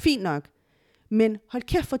 Fint nok. Men hold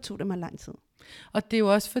kæft, for tog det mig lang tid. Og det er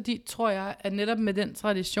jo også fordi, tror jeg, at netop med den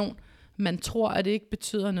tradition, man tror, at det ikke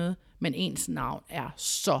betyder noget, men ens navn er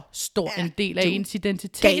så stor en del af ens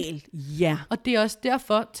identitet. Gal. Ja. Og det er også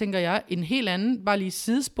derfor, tænker jeg, en helt anden, bare lige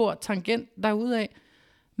sidespor, tangent derudad.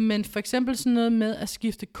 Men for eksempel sådan noget med at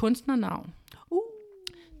skifte kunstnernavn.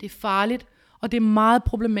 Det er farligt, og det er meget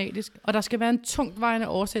problematisk. Og der skal være en tungtvejende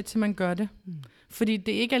årsag til, at man gør det. Fordi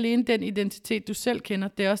det er ikke alene den identitet, du selv kender,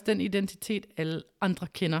 det er også den identitet, alle andre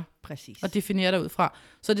kender. Præcis. Og definerer dig ud fra.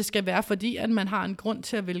 Så det skal være fordi, at man har en grund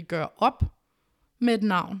til at ville gøre op med et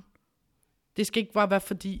navn. Det skal ikke bare være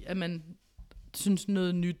fordi, at man synes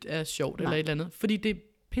noget nyt er sjovt eller et eller andet. Fordi det er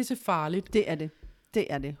pissefarligt. Det er det. Det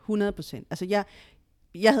er det. 100%. Altså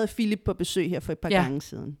jeg havde Philip på besøg her for et par gange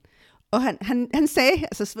siden. Og han sagde,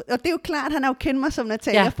 altså, og det er jo klart, han har jo kendt mig som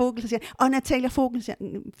Natalia Fogel, så siger han, Natalia Fogel, siger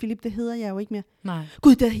han, Philip, det hedder jeg jo ikke mere. Nej.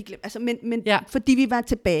 Gud, det havde jeg glemt. Altså, men fordi vi var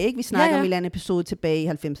tilbage, ikke? Vi snakkede om en eller anden episode tilbage i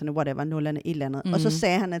 90'erne, whatever, 0'erne, et eller andet. Og så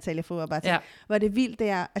sagde han, Natalia Fogel, og bare til, var det vildt, det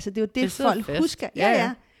er, altså det er jo det folk husker.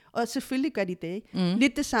 Ja. Og selvfølgelig gør de det, ikke?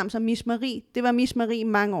 Lidt det samme som Miss Marie. Det var Miss Marie i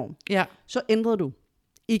mange år. Ja. Så ændrede du.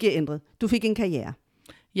 Ikke ændret. Du fik en karriere.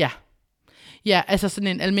 Ja. Ja, altså sådan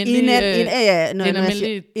en almindelig...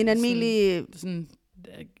 En almindelig sådan,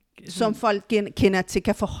 som folk kender til,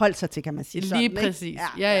 kan forholde sig til, kan man sige. Lige sådan, præcis.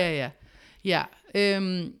 Ja.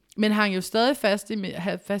 Men hang jo stadig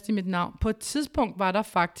fast i mit navn. På et tidspunkt var der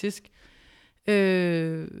faktisk...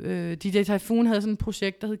 DJ Typhoon havde sådan et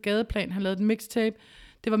projekt, der hed Gadeplan. Han lavede et mixtape.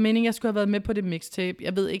 Det var meningen, jeg skulle have været med på det mixtape.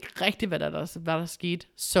 Jeg ved ikke rigtig, hvad der skete.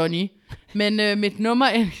 Sonny. Men mit nummer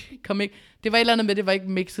kom ikke... Det var et eller andet med, det var ikke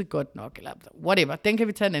mixet godt nok, eller whatever. Den kan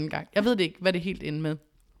vi tage en anden gang. Jeg ved det ikke, hvad det helt endte med.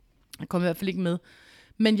 Jeg kom i hvert fald ikke med.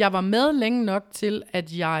 Men jeg var med længe nok til,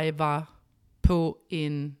 at jeg var på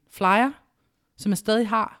en flyer, som jeg stadig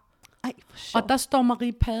har. Ej, for sjov. Og der står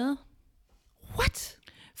Marie Pade. What?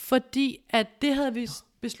 Fordi at det havde vi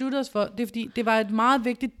besluttet os for. Det er fordi, det var et meget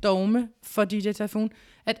vigtigt dogme for DJ Typhoon,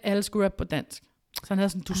 at alle skulle rappe på dansk. Så han havde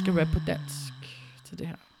sådan, du skal rappe på dansk til det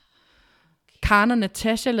her. Karen og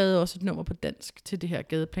Natasha lavede også et nummer på dansk til det her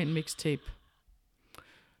Gadeplan mixtape.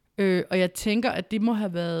 Og jeg tænker, at det må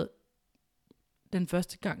have været den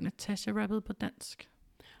første gang, Natasha rappede på dansk.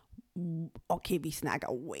 Okay, vi snakker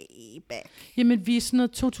way back. Jamen, vi er sådan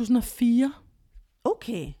noget 2004.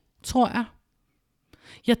 Okay. Tror jeg.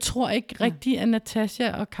 Jeg tror ikke rigtigt, at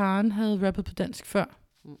Natasha og Karen havde rappet på dansk før.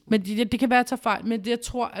 Men det kan være, at jeg tager fejl, men jeg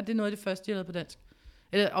tror, at det er noget af det første, jeg lavede på dansk.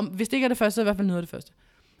 Eller hvis det ikke er det første, så er det i hvert fald noget af det første.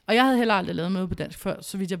 Og jeg havde heller aldrig lavet noget på dansk før,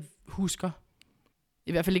 så vidt jeg husker.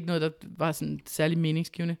 I hvert fald ikke noget, der var sådan særlig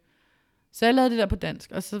meningsgivende. Så jeg lavede det der på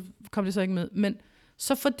dansk, og så kom det så ikke med. Men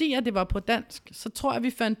så fordi at det var på dansk, så tror jeg, vi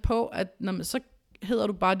fandt på, at så hedder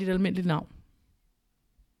du bare dit almindelige navn.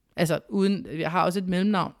 Altså uden, jeg har også et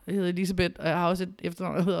mellemnavn, jeg hedder Elisabeth, og jeg har også et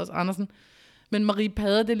efternavn, jeg hedder også Andersen. Men Marie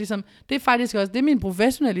Pade, det er ligesom, det er faktisk også, det er min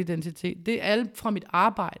professionelle identitet. Det er alt fra mit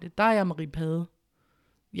arbejde, der er jeg Marie Pade.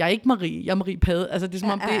 Jeg er ikke Marie, jeg er Marie Pade. Altså det er som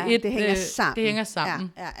om, det er et... Det hænger sammen. Det hænger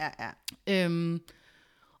sammen. Ja.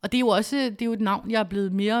 Og det er jo også, det er jo et navn, jeg er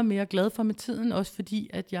blevet mere og mere glad for med tiden, også fordi,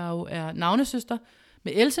 at jeg jo er navnesøster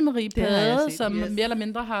med Else Marie Pade, som mere eller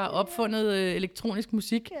mindre har opfundet elektronisk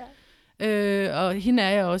musik. Og hende er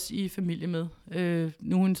jeg også i familie med.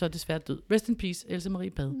 Nu er hun så desværre død. Rest in peace, Else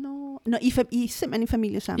Marie Pade. Nå, I er simpelthen i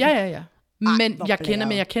familie sammen? Ja. Men jeg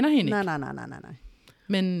kender hende ikke. Nej.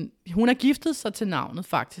 Men hun er giftet sig til navnet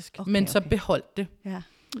faktisk, men så beholdt det. Ja.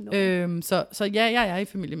 Så ja, jeg er i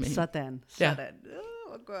familie med hende. Sådan. Ja.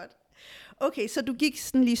 Hvor godt. Okay, så du gik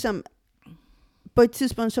sådan ligesom, på et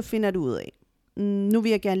tidspunkt så finder du ud af, nu vil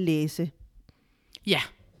jeg gerne læse. Ja,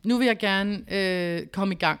 nu vil jeg gerne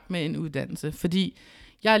komme i gang med en uddannelse, fordi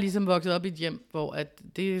jeg er ligesom vokset op i et hjem, hvor at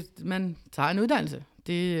man tager en uddannelse.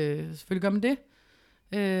 Selvfølgelig gør man det.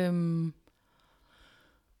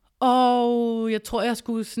 Og jeg tror, jeg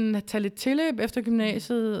skulle sådan tage lidt tilløb efter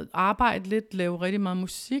gymnasiet, arbejde lidt, lave rigtig meget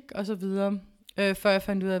musik og så videre, før jeg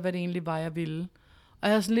fandt ud af, hvad det egentlig var, jeg ville. Og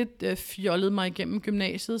jeg har sådan lidt fjollet mig igennem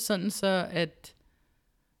gymnasiet, sådan så at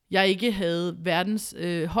jeg ikke havde verdens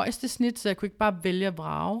højeste snit, så jeg kunne ikke bare vælge at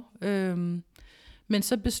vrage. Men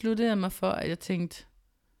så besluttede jeg mig for, at jeg tænkte,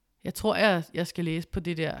 jeg tror, jeg skal læse på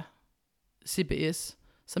det der CBS,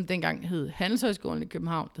 som dengang hed Handelshøjskolen i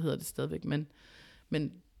København. Det hedder det stadigvæk,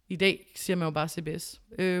 men i dag siger man jo bare CBS.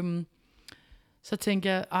 Så tænkte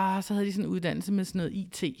jeg, så havde de sådan en uddannelse med sådan noget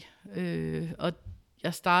IT. Og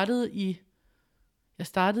jeg startede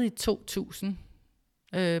i 2000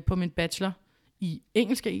 på min bachelor i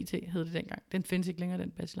engelsk og IT, hed det dengang. Den findes ikke længere,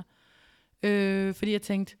 den bachelor. Fordi jeg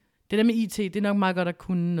tænkte, det der med IT, det er nok meget godt at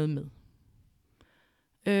kunne noget med.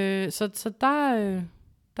 Så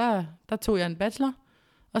der tog jeg en bachelor,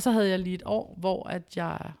 og så havde jeg lige et år, hvor at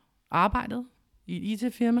jeg arbejdede i et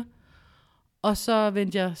IT-firma, og så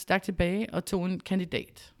vendte jeg stærkt tilbage og tog en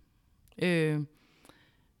kandidat.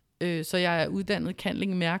 Så jeg er uddannet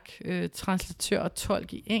Candling-Mærk, translatør og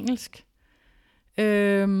tolk i engelsk.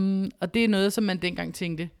 Og det er noget, som man dengang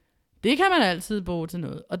tænkte, det kan man altid bruge til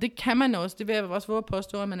noget. Og det kan man også, det vil jeg også våge at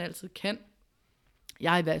påstå, at man altid kan.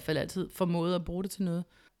 Jeg har i hvert fald altid formået at bruge det til noget.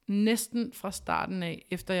 Næsten fra starten af,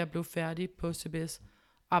 efter jeg blev færdig på CBS,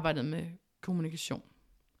 arbejdede med kommunikation.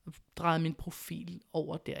 Og drejede min profil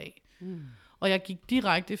over deraf. Og jeg gik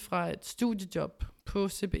direkte fra et studiejob på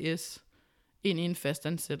CBS ind i en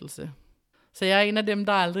fastansættelse. Så jeg er en af dem,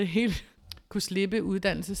 der aldrig helt kunne slippe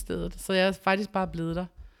uddannelsesstedet. Så jeg er faktisk bare blevet der.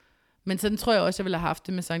 Men sådan tror jeg også, jeg ville have haft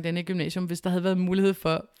det med Sankt Anne Gymnasium, hvis der havde været mulighed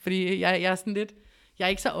for. Fordi jeg er sådan lidt, jeg er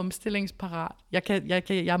ikke så omstillingsparat. Jeg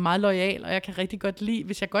er meget loyal, og jeg kan rigtig godt lide,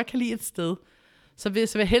 hvis jeg godt kan lide et sted, så vil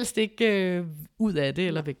jeg helst ikke ud af det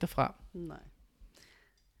eller væk derfra. Nej.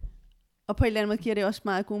 Og på en eller anden måde giver det også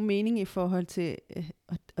meget god mening i forhold til,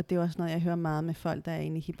 og det er også noget, jeg hører meget med folk, der er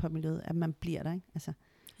inde i hiphop-miljøet, at man bliver der, ikke? Altså,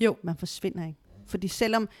 jo. Man forsvinder ikke. Fordi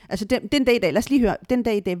selvom, altså den dag i dag, lad os lige høre, den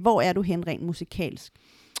dag i dag, hvor er du hen rent musikalsk?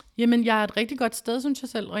 Jamen, jeg er et rigtig godt sted, synes jeg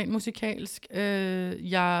selv, rent musikalsk.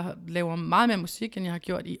 Jeg laver meget mere musik, end jeg har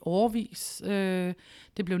gjort i årevis.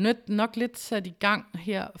 Det blev nok lidt sat i gang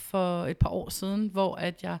her for et par år siden, hvor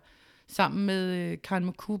at jeg sammen med Karen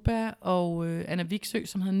Mokuba og Anna Viksø,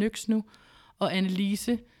 som hedder Nyx nu, og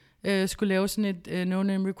Annelise, skulle lave sådan et No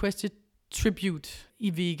Name Requested Tribute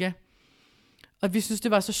i Vega. Og vi synes,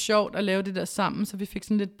 det var så sjovt at lave det der sammen, så vi fik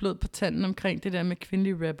sådan lidt blod på tanden omkring det der med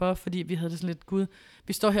kvindelige rapper, fordi vi havde det sådan lidt, gud,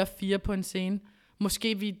 vi står her 4 på en scene.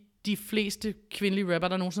 Måske vi de fleste kvindelige rapper,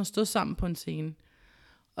 der nogensinde stod sammen på en scene.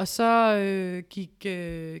 Og så gik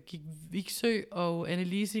Viksø og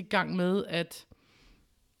Annelise i gang med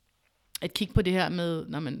at kigge på det her med,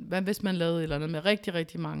 hvad hvis man lavede et eller andet med rigtig,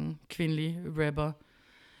 rigtig mange kvindelige rapper.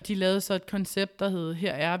 De lavede så et koncept, der hed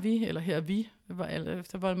Her er vi, eller Her er vi,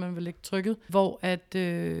 efter hvor man ville lægge trykket, hvor at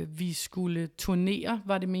vi skulle turnere,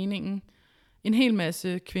 var det meningen, en hel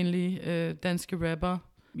masse kvindelige danske rapper.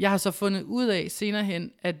 Jeg har så fundet ud af senere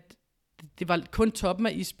hen, at det var kun toppen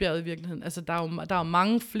af isbjerget i virkeligheden. Altså der er jo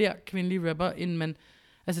mange flere kvindelige rapper, end man,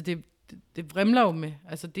 altså det vrimler jo med.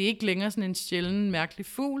 Altså det er ikke længere sådan en sjælden, mærkelig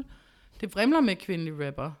fugl. Det vrimler med kvindelige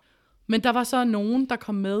rapper. Men der var så nogen, der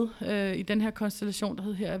kom med i den her konstellation, der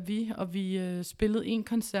hed Her er vi, og vi spillede en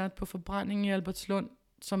koncert på Forbrændingen i Albertslund,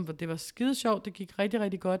 det var skide sjovt, det gik rigtig,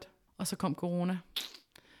 rigtig godt, og så kom corona.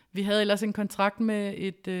 Vi havde ellers en kontrakt med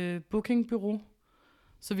et bookingbureau,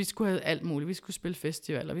 så vi skulle have alt muligt. Vi skulle spille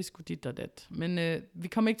festivaler, vi skulle dit og dat. Men vi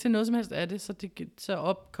kom ikke til noget som helst af det,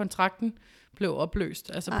 så kontrakten blev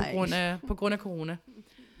opløst, altså på grund af corona.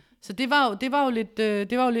 Så det var jo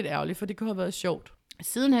lidt ærgerligt, for det kunne have været sjovt.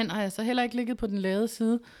 Sidenhen har jeg så heller ikke ligget på den lade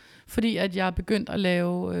side, fordi at jeg er begyndt at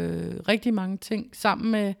lave rigtig mange ting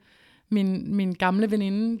sammen med min gamle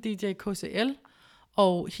veninde, DJ KCL,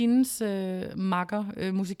 og hendes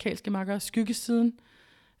musikalske makker, Skyggesiden,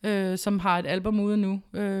 som har et album ude nu.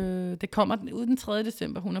 Det kommer ud den 3.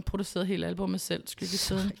 december. Hun har produceret hele albumet selv,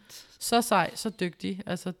 Skyggesiden. Så sej, så dygtig.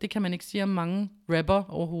 Altså, det kan man ikke sige om mange rapper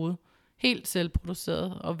overhovedet. Helt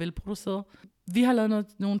selvproduceret og velproduceret. Vi har lavet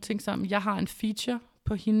nogle ting sammen. Jeg har en feature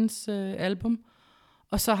på hendes album,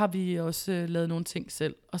 og så har vi også lavet nogle ting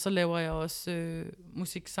selv. Og så laver jeg også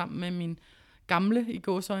musik sammen med min gamle i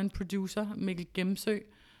gåseøjne producer, Mikkel Gemsø,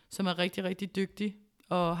 som er rigtig, rigtig dygtig,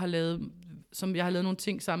 og jeg har lavet nogle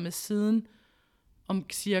ting sammen med siden om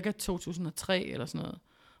cirka 2003 eller sådan noget,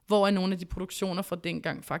 hvor nogle af de produktioner fra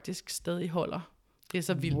dengang faktisk stadig holder. Det er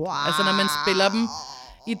så vildt. Wow. Altså når man spiller dem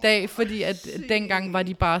i dag, fordi at dengang var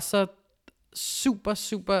de bare så super,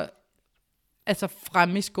 super altså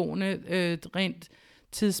fremme i skoene, rent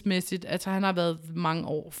tidsmæssigt. Altså han har været mange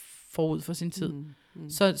år forud for sin tid.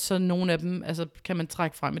 Så nogle af dem altså, kan man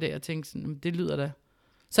trække frem i dag og tænke sådan, det lyder da.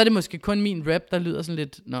 Så er det måske kun min rap, der lyder sådan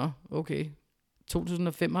lidt, nå, okay,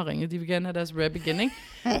 2005 har ringet, de vil gerne have deres rap igen, ikke?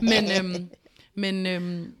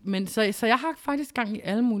 Men så jeg har faktisk gang i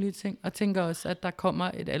alle mulige ting, og tænker også, at der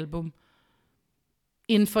kommer et album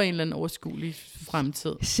inden for en eller anden overskuelig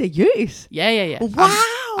fremtid. Seriøst? Ja. Wow!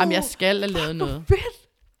 Jamen, jeg skal have lavet noget.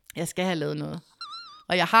 Jeg skal have lavet noget.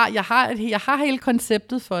 Og jeg har hele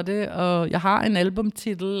konceptet for det, og jeg har en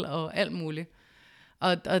albumtitel og alt muligt.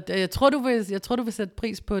 Og jeg tror du vil sætte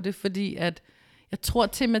pris på det, fordi at jeg tror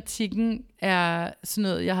tematikken er sådan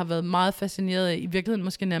noget, jeg har været meget fascineret af, i virkeligheden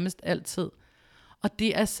måske nærmest altid. Og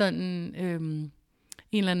det er sådan en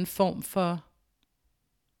eller anden form for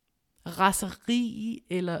raseri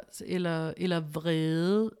eller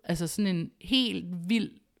vrede, altså sådan en helt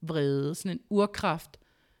vild vrede, sådan en urkraft,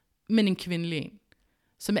 men en kvindelig en,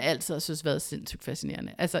 som jeg altid har synes været sindssygt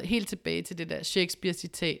fascinerende. Altså helt tilbage til det der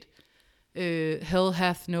Shakespeare-citat, hell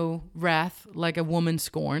hath no wrath like a woman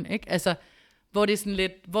scorn, ikke? Altså, hvor det er sådan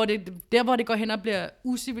lidt, hvor det går hen og bliver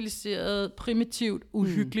uciviliseret, primitivt,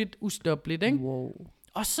 uhyggeligt, ustoppeligt, ikke? Wow.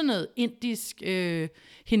 Og sådan noget indisk,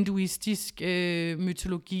 hinduistisk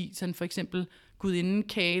mytologi, sådan for eksempel gudinden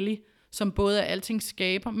Kali, som både er altings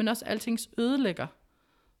skaber, men også altings ødelægger.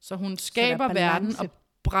 Så hun skaber verden og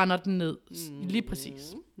brænder den ned. Lige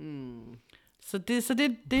præcis. Så det er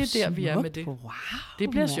der, vi er med det. Wow, det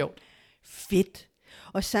bliver sjovt. Fedt.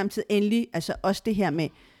 Og samtidig endelig, altså også det her med,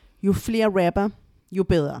 jo flere rapper, jo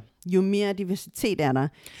bedre. Jo mere diversitet er der,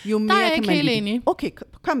 jo mere der er kan man helt enig. Okay,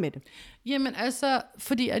 kom med det. Jamen altså,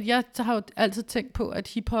 fordi at jeg har jo altid tænkt på, at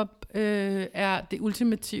hiphop er det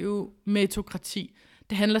ultimative meritokrati.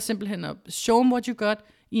 Det handler simpelthen om, show them what you got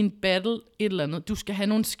i en battle, et eller andet. Du skal have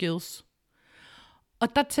nogle skills.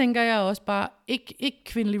 Og der tænker jeg også bare, ikke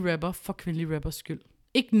kvindelig rapper for kvindelig rappers skyld.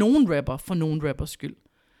 Ikke nogen rapper for nogen rappers skyld.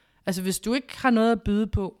 Altså hvis du ikke har noget at byde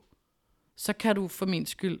på, så kan du for min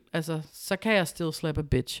skyld, altså så kan jeg still slap a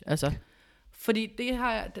bitch. Altså, fordi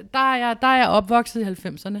der er jeg opvokset i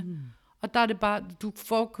 90'erne. Og der er det bare, du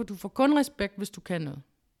får kun respekt, hvis du kan noget.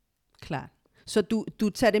 Klart. Så du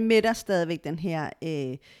tager det med dig stadigvæk, den her,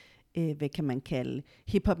 hvad kan man kalde,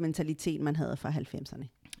 hip-hop-mentalitet, man havde fra 90'erne.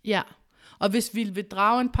 Ja, og hvis vi vil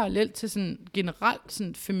drage en parallel til sådan generelt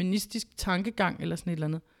sådan feministisk tankegang, eller sådan et eller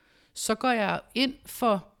andet, så går jeg ind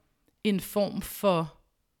for en form for,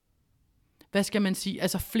 hvad skal man sige,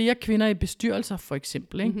 altså flere kvinder i bestyrelser for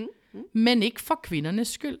eksempel, ikke? Men ikke for kvindernes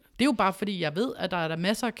skyld. Det er jo bare fordi, jeg ved, at der er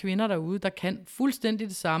masser af kvinder derude, der kan fuldstændig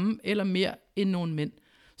det samme, eller mere end nogle mænd.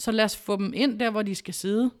 Så lad os få dem ind der, hvor de skal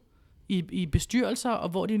sidde i bestyrelser, og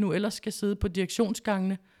hvor de nu ellers skal sidde på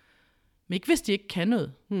direktionsgangene. Men ikke hvis de ikke kan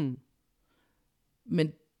noget.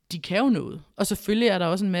 Men de kan jo noget. Og selvfølgelig er der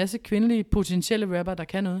også en masse kvindelige potentielle rapper, der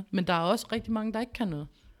kan noget. Men der er også rigtig mange, der ikke kan noget.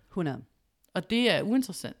 100. Og det er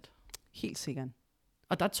uinteressant. Helt sikkert.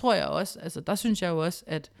 Og der tror jeg også, altså der synes jeg jo også,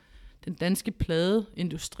 at den danske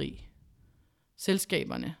pladeindustri,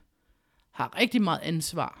 selskaberne, har rigtig meget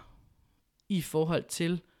ansvar i forhold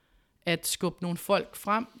til at skubbe nogle folk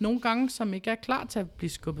frem, nogle gange, som ikke er klar til at blive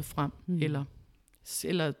skubbet frem,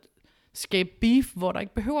 eller skabe beef, hvor der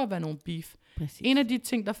ikke behøver at være nogen beef. Præcis. En af de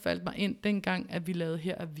ting, der faldt mig ind dengang, at vi lavede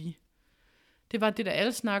Her er vi, det var det, der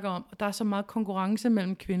alle snakker om, og der er så meget konkurrence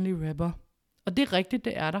mellem kvindelige rapper. Og det er rigtigt,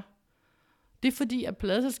 det er der. Det er fordi, at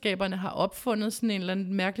pladeselskaberne har opfundet sådan en eller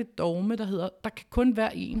anden mærkelig dogme, der hedder, der kan kun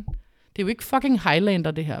være en. Det er jo ikke fucking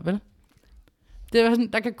Highlander, det her, vel? Det er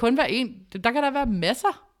sådan, der kan kun være en. Der kan der være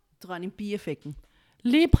masser. Dronning bi-effekten.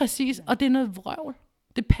 Lige præcis, og det er noget vrøvl.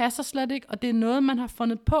 Det passer slet ikke, og det er noget, man har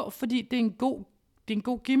fundet på, fordi det er en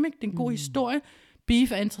god gimmick, det er en god historie.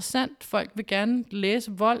 beef er interessant. Folk vil gerne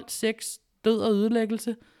læse vold, sex, død og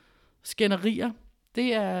ødelæggelse, skænderier.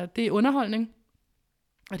 Det er underholdning,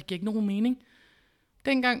 og det giver ikke nogen mening.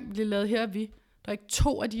 Dengang blev lavet her, der er ikke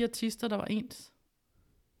 2 af de artister, der var ens.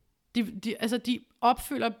 De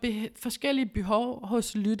opfylder forskellige behov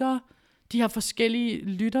hos lyttere. De har forskellige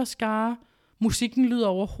lytterskare. Musikken lyder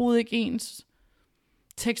overhovedet ikke ens.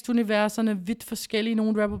 Tekstuniverserne er vidt forskellige.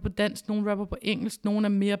 Nogle rapper på dansk, nogle rapper på engelsk. Nogle er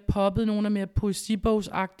mere poppet, nogle er mere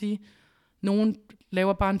poesibogsagtige. Nogle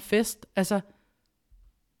laver bare en fest. Altså,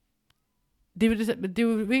 det er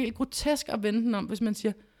jo helt grotesk at vende den om, hvis man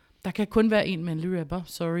siger, der kan kun være en mandlig rapper.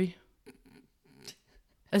 Sorry.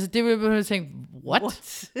 Altså, det vil jeg tænke,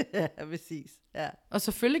 what? Ja, præcis. Ja. Og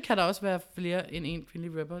selvfølgelig kan der også være flere end en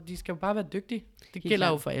kvindelig rapper. De skal jo bare være dygtige. Det gælder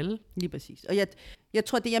jo for alle. Lige præcis. Og jeg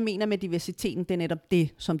tror, det jeg mener med diversiteten, det er netop det,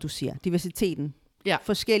 som du siger. Diversiteten. Ja.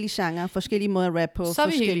 Forskellige genrer, forskellige måder at rappe på,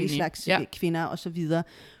 forskellige slags kvinder og så videre.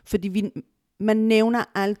 Fordi man nævner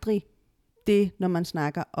aldrig det, når man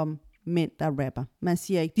snakker om mænd, der rapper. Man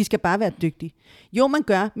siger ikke, de skal bare være dygtige. Jo, man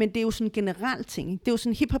gør, men det er jo sådan en generel ting. Ikke? Det er jo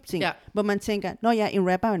sådan en hip-hop ting, hvor man tænker, når jeg er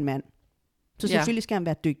en rapper og en mand, så selvfølgelig skal han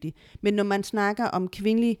være dygtig. Men når man snakker om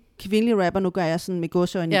kvindelig rapper, nu gør jeg sådan med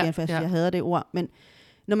gåseøjne igen, for jeg hader det ord, men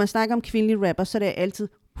når man snakker om kvindelig rapper, så er det altid,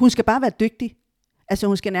 hun skal bare være dygtig. Altså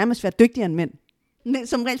hun skal nærmest være dygtigere end mænd. Men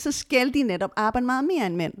som regel så skal de netop arbejde meget mere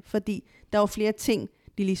end mænd, fordi der er jo flere ting,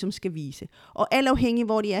 de ligesom skal vise. Og alt afhængig,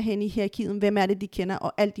 hvor de er henne i hierarkiet, hvem er det, de kender,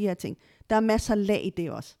 og alle de her ting. Der er masser af lag i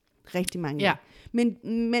det også. Rigtig mange. Ja. Men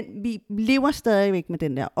vi lever stadigvæk med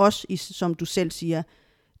den der, også som du selv siger,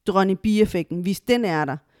 dronning-bi-effekten. Hvis den er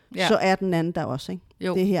der, så er den anden der også.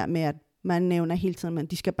 Ikke? Det her med, at man nævner hele tiden,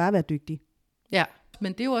 at de skal bare være dygtige. Ja,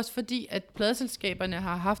 men det er jo også fordi, at pladeselskaberne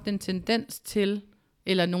har haft en tendens til,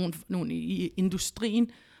 eller nogen i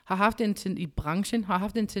industrien, i branchen, har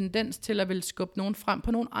haft en tendens til at ville skubbe nogen frem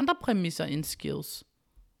på nogle andre præmisser end skills.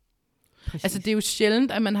 Præcis. Altså det er jo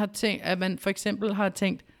sjældent, at man har tænkt, at man for eksempel har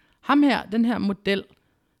tænkt, ham her, den her model,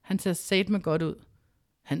 han ser satme godt ud.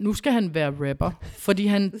 Nu skal han være rapper, fordi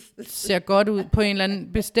han ser godt ud på en eller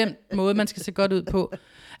anden bestemt måde, man skal se godt ud på.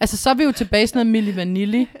 Altså så er vi jo tilbage sådan noget Milli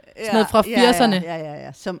Vanilli, sådan noget fra 80'erne.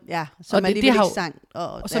 Ja. Som alligevel ikke sang.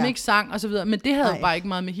 Og som ikke sang, og så videre. Men det havde jo bare ikke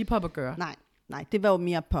meget med hiphop at gøre. Nej, det var jo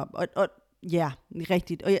mere pop. Og ja,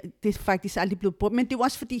 rigtigt. Og det er faktisk aldrig blevet brugt. Men det er jo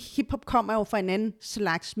også fordi hiphop kommer jo fra en anden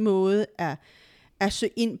slags måde at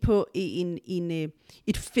søge ind på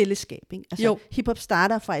et fællesskab. Ikke? Altså hiphop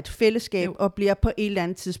starter fra et fællesskab og bliver på et eller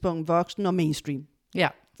andet tidspunkt voksen og mainstream. Ja.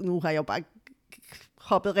 Nu har jeg jo bare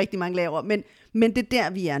hoppet rigtig mange lag, men det er der,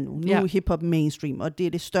 vi er nu. Nu er hiphop mainstream, og det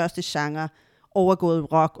er det største genre,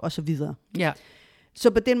 overgået rock og så videre. Ja.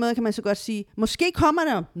 Så på den måde kan man så godt sige, måske kommer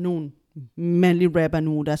der nogle mandlige rapper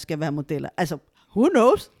nu, der skal være modeller. Altså, who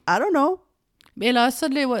knows? I don't know. Eller også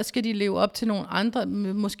så skal de leve op til nogle andre,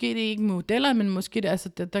 måske det er ikke modeller, men måske det, altså,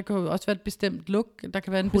 der kan jo også være et bestemt look, der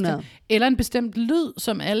kan være en bestemt lyd,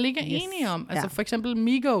 som alle ikke er enige om. Altså for eksempel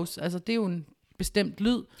Migos, altså det er jo en bestemt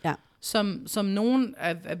lyd, som nogen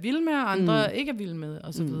er vilde med, og andre ikke er vilde med,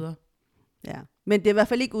 og så videre. Ja, men det er i hvert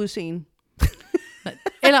fald ikke udseende.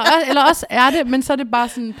 eller også er det, men så er det bare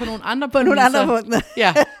sådan på nogle andre punkter. På nogle andre punkter.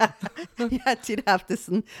 Ja. Jeg har tit haft det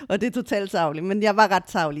sådan, og det er totalt tarveligt, men jeg var ret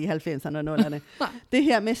tarvelig i 90'erne og 0'erne. Det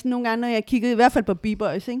her med sådan nogle gange, når jeg kiggede i hvert fald på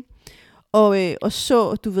B-Boys, ikke? Og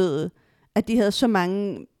så, du ved, at de havde så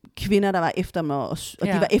mange kvinder, der var efter mig, og de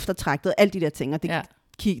var eftertragtet, alle de der ting, og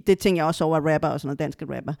det tænker jeg også over rapper og sådan noget,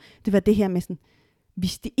 danske rapper. Det var det her med sådan,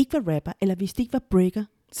 hvis de ikke var rapper, eller hvis de ikke var breaker,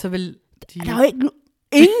 så vil de... Der var ikke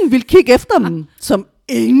ingen vil kigge efter dem, som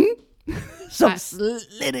ingen, som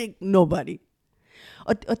slet ikke nobody.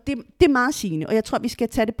 Og det er meget sigende, og jeg tror, vi skal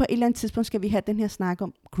tage det på et eller andet tidspunkt, skal vi have den her snak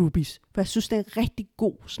om groupies, for jeg synes, det er en rigtig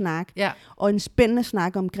god snak, og en spændende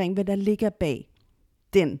snak omkring, hvad der ligger bag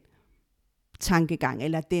den tankegang,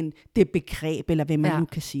 eller det begreb, eller hvad man nu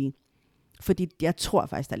kan sige. Fordi jeg tror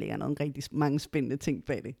faktisk, der ligger nogle rigtig mange spændende ting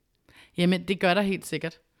bag det. Jamen, det gør der helt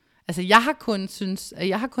sikkert. Altså, jeg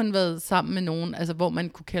har kun været sammen med nogen, altså, hvor man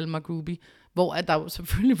kunne kalde mig groupie, hvor at der jo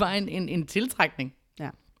selvfølgelig var en tiltrækning. Ja.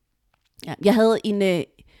 Jeg havde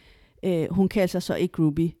hun kaldte sig så ikke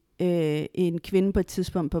groupie, en kvinde på et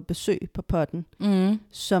tidspunkt på besøg på Potten,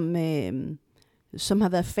 som har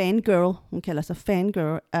været fangirl, hun kalder sig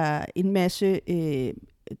fangirl, af en masse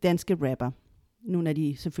danske rapper. Nogle af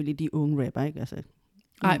de, selvfølgelig de unge rapper, ikke? Altså,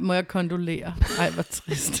 ej, må jeg kondolere? Ej, hvor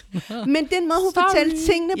trist. Men den måde, hun fortalte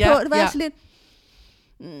tingene på, det var sådan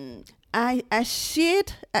lidt...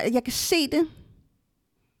 shit. Jeg kan se det.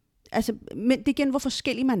 Altså, men det er igen, hvor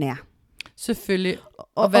forskellig man er. Selvfølgelig.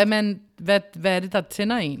 Og hvad er det, der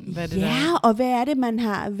tænder en? Hvad er det, og hvad er det, man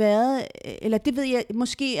har været... Eller det ved jeg,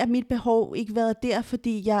 måske er mit behov ikke været der,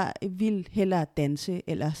 fordi jeg vil hellere danse,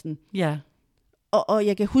 eller sådan. Ja. Og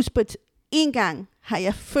jeg kan huske, at en gang har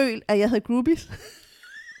jeg følt, at jeg havde groupies.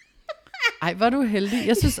 Ej, var du heldig.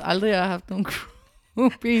 Jeg synes aldrig, jeg har haft nogen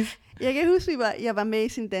groupies. Jeg kan huske, at jeg var med i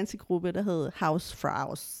sin dansegruppe, der hed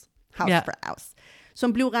Hausfraus,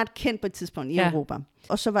 som blev ret kendt på et tidspunkt i Europa.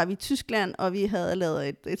 Og så var vi i Tyskland, og vi havde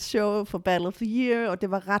lavet et show for Battle of the Year, og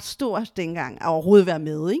det var ret stort dengang at overhovedet være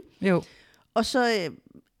med, ikke? Jo. Og så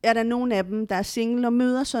er der nogle af dem, der er single og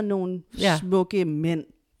møder så nogle smukke mænd,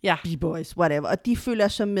 b-boys, whatever, og de følger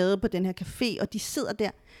så med på den her café, og de sidder der,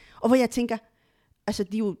 og hvor jeg tænker, altså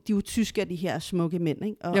de er jo tyskere, de her smukke mænd,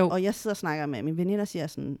 ikke? Og jeg sidder og snakker med min veninde og siger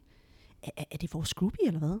sådan, er det vores groupie,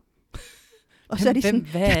 eller hvad? Og så er de sådan,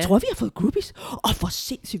 jeg tror, vi har fået groupies. Og hvor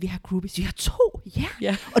sindssygt, vi har groupies. Vi har 2,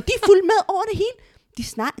 ja. Og de fulgte med over det hele.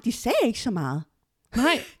 De sagde ikke så meget.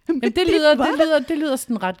 Nej, men det lyder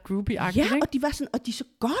sådan ret groupie-agtigt, ja, ikke? og de var sådan, og de så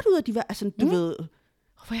godt ud, og de var, altså, du ved,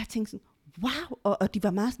 hvor jeg tænkte sådan, wow, og de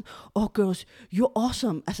var meget sådan, girls, you're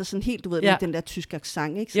awesome. Altså sådan helt, du ved, med den der tyske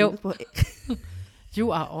accent, ikke? Sådan jo.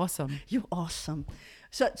 You are awesome. You're awesome.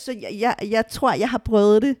 Så jeg tror, jeg har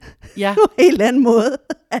prøvet det på en eller anden måde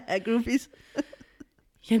af groupies.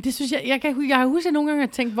 Jamen det synes jeg har husket, at nogle gange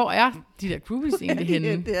har tænkt, hvor er de der groupies egentlig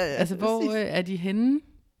henne? Altså hvor er de henne?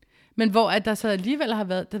 Men hvor at der så alligevel har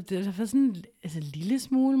været, der har været sådan en lille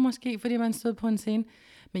smule måske, fordi man stod på en scene.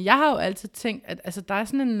 Men jeg har jo altid tænkt, at altså, der er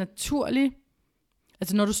sådan en naturlig,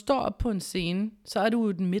 altså når du står op på en scene, så er du jo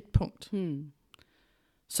et midtpunkt.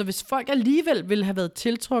 Så hvis folk alligevel ville have været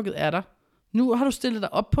tiltrukket af dig, nu har du stillet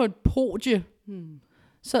dig op på et podie,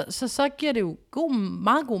 så giver det jo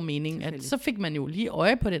meget god mening, at så fik man jo lige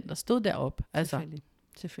øje på den, der stod deroppe. Altså.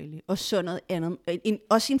 Selvfølgelig. Og så noget andet.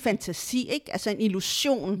 Også en fantasi, ikke? Altså en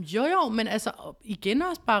illusion. Jo, men altså igen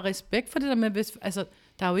også bare respekt for det der med, hvis, altså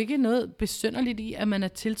der er jo ikke noget besynderligt i, at man er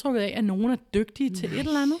tiltrukket af, at nogen er dygtige til et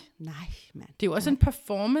eller andet. Nej, mand. Det er jo også en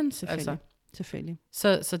performance, Selvfølgelig.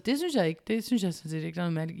 Så det synes jeg ikke, det er ikke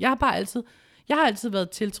noget mærkeligt. Jeg har altid været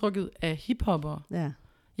tiltrukket af hiphoppere. Ja.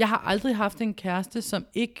 Jeg har aldrig haft en kæreste, som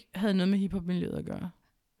ikke havde noget med hiphop-miljøet at gøre.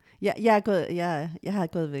 Jeg har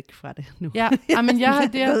gået væk fra det nu. Ja, men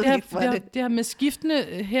det har med skiftende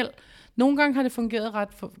held. Nogle gange har det fungeret ret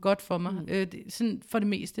godt for mig. Sådan for det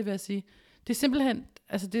meste, vil jeg sige. Det er simpelthen,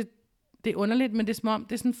 altså det er underligt, men det er som om,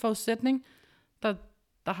 det er sådan en forudsætning,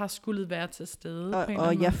 der har skulle være til stede.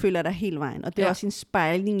 Og jeg føler dig hele vejen. Og det er også en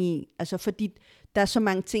spejling i, altså fordi der er så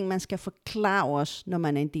mange ting, man skal forklare os, når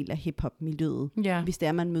man er en del af hiphop-miljøet. Ja. Hvis det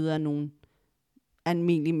er, man møder nogle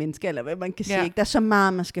almindelige mennesker, eller hvad man kan sige. Ikke? Der er så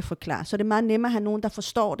meget, man skal forklare. Så det er meget nemmere at have nogen, der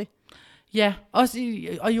forstår det. Ja,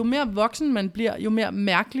 og jo mere voksen man bliver, jo mere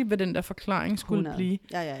mærkelig vil den der forklaring skulle blive.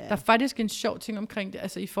 Ja. Der er faktisk en sjov ting omkring det,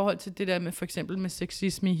 altså i forhold til det der med for eksempel med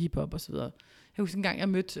sexisme i hiphop og så videre. Jeg husker en gang, jeg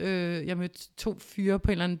mødte 2 fyre på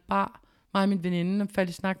en eller anden bar, mig og min veninde, og faldt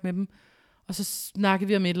i snak med dem. Og så snakkede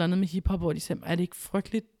vi om et eller andet med hiphop, hvor de sagde, er det ikke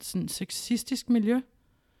frygteligt sådan sexistisk miljø?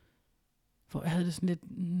 Hvor jeg havde det sådan lidt,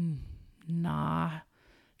 nej,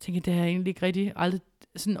 tænkte, det har jeg egentlig ikke rigtig aldrig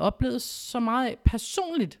sådan oplevet så meget af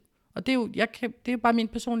personligt. Og det er jo, det er jo bare min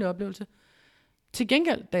personlige oplevelse. Til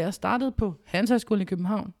gengæld, da jeg startede på Handelshøjskolen i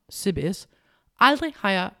København, CBS, aldrig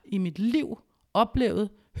har jeg i mit liv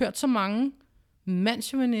hørt så mange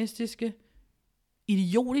mandschauvinistiske,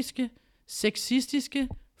 idiotiske, sexistiske,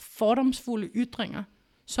 fordomsfulde ytringer,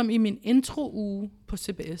 som i min intro-uge på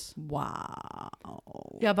CBS.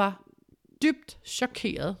 Wow. Jeg var dybt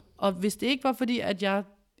chokeret, og hvis det ikke var fordi, at jeg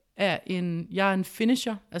er en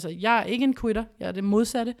finisher, altså jeg er ikke en quitter, jeg er det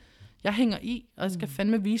modsatte, jeg hænger i, og skal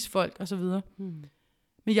fandme vise folk, og så videre.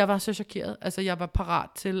 Men jeg var så chokeret, altså jeg var parat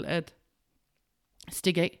til at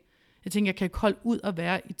stikke af. Jeg tænkte, jeg kan ikke holde ud at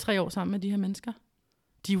være i 3 år sammen med de her mennesker.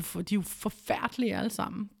 De er jo forfærdelige alle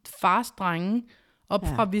sammen. Fars drenge, op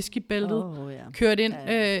fra whiskybæltet, kørt ind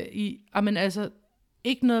men altså,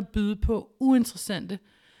 ikke noget at byde på, uinteressante.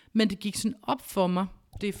 Men det gik sådan op for mig,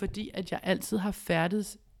 det er fordi, at jeg altid har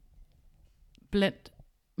færdedes blandt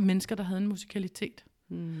mennesker, der havde en musikalitet.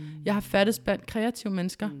 Jeg har færdedes blandt kreative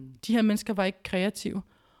mennesker. De her mennesker var ikke kreative.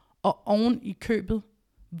 Og oven i købet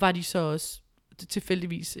var de så også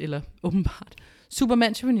tilfældigvis, eller åbenbart,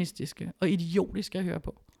 supermandschauvinistiske og idiotiske at høre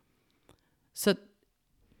på. Så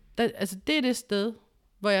altså det er det sted,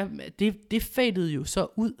 hvor det fadede jo så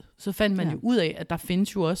ud. Så fandt man jo ud af, at der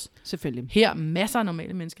findes jo også selvfølgelig her masser af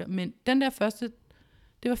normale mennesker. Men den der første,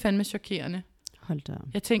 det var fandme chokerende. Hold da.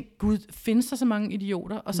 Jeg tænkte, gud, findes der så mange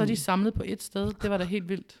idioter? Og så er de samlet på et sted. Det var da helt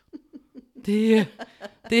vildt.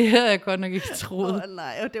 Det havde jeg godt nok ikke troet.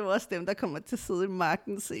 Nej, og det var også dem, der kommer til at sidde i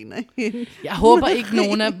marken senere. Jeg håber ikke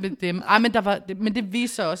nogen af dem. Men det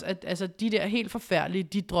viser også, at altså, de der helt forfærdelige,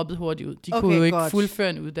 de droppede hurtigt ud. De kunne jo ikke fuldføre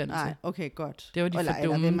en uddannelse. Nej, okay, godt. Det var de for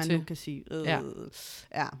dumme det, man til. nu kan sige.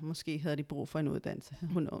 Ja, måske havde de brug for en uddannelse.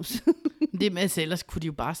 Who knows? Det med ellers kunne de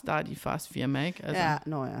jo bare starte i fars firma, ikke? Altså.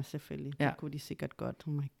 Ja, selvfølgelig. Det kunne de sikkert godt.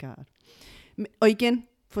 Oh my god. Og igen,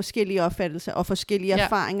 forskellige opfattelser og forskellige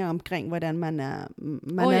erfaringer omkring, hvordan man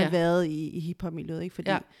har været i hiphop-miljøet, ikke?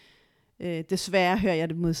 Fordi desværre hører jeg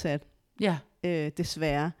det modsat. Ja.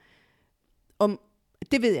 Desværre.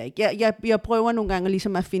 Det ved jeg ikke. Jeg prøver nogle gange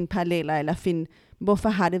ligesom at finde paralleller, eller finde, hvorfor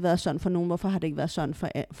har det været sådan for nogen, hvorfor har det ikke været sådan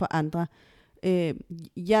for andre.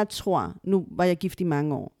 Jeg tror, nu var jeg gift i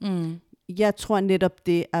mange år, jeg tror netop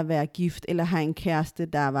det at være gift, eller have en kæreste,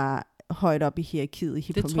 der var højt op i hierarkiet i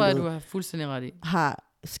hiphop-miljøet, det tror jeg, du har fuldstændig ret i. Har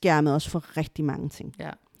skærmet os for rigtig mange ting. Ja.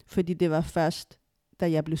 Fordi det var først,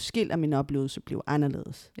 da jeg blev skilt, og min oplevelse blev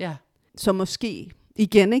anderledes. Ja. Så måske,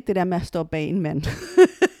 igen ikke det der med at stå bag en mand,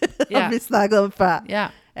 og vi snakkede om før. Ja.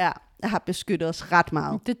 Jeg har beskyttet os ret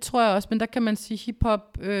meget. Det tror jeg også, men der kan man sige,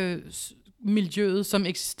 hiphop miljøet, som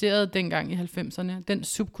eksisterede dengang i 90'erne, den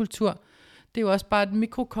subkultur, det er jo også bare et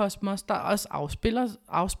mikrokosmos, der også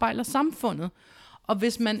afspejler samfundet. Og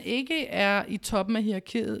hvis man ikke er i toppen af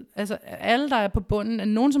hierarkiet, altså alle, der er på bunden af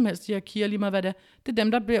nogen som helst hierarkier, lige meget hvad det er, det er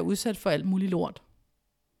dem, der bliver udsat for alt muligt lort.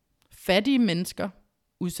 Fattige mennesker,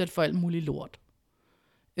 udsat for alt muligt lort.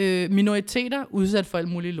 Minoriteter, udsat for alt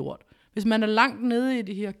muligt lort. Hvis man er langt nede i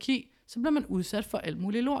det hierarki, så bliver man udsat for alt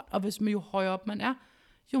muligt lort. Og hvis man jo højere op man er,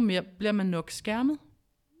 jo mere bliver man nok skærmet.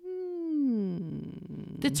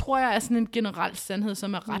 Det tror jeg er sådan en generel sandhed,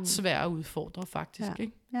 som er ret svær at udfordre faktisk.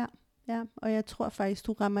 Ikke? Ja, og jeg tror faktisk,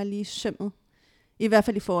 du rammer lige sømmet. I hvert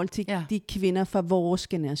fald i forhold til de kvinder fra vores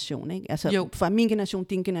generation. Ikke? Altså fra min generation,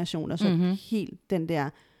 din generation, og så helt den der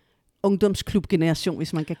ungdomsklubgeneration,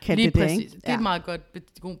 hvis man kan kalde det det. Ikke? Det er et meget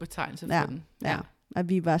god betegnelse for den. Ja. Og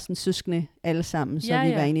vi var sådan søskende alle sammen, så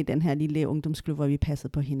vi var inde i den her lille ungdomsklub, hvor vi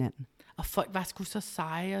passede på hinanden. Og folk var sgu så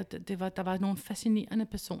seje, og der var nogle fascinerende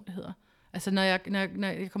personligheder. Altså når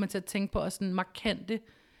jeg kommer til at tænke på også sådan markante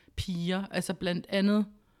piger, altså blandt andet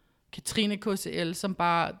Katrine KCL, som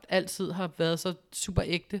bare altid har været så super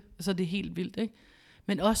ægte, altså det er helt vildt, ikke?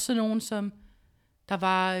 Men også sådan nogen som,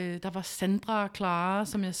 der var Sandra og Clara,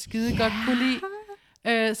 som jeg skide godt kunne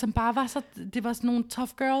lide, som bare var så, det var sådan nogle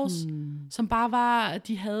tough girls, som bare var,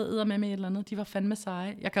 de havde eddermame et eller andet, de var fandme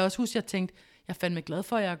seje. Jeg kan også huske, jeg tænkte, jeg er fandme glad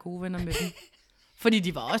for, at jeg er gode venner med dem. Fordi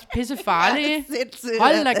de var også pissefarlige.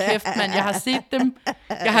 Hold da kæft, mand. Jeg har set dem.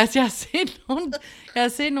 Jeg har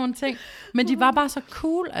set nogle ting. Men de var bare så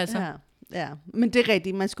cool, altså. Ja. Men det er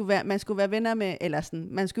rigtigt. Man skulle være venner med, eller sådan,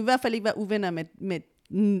 man skulle i hvert fald ikke være uvenner med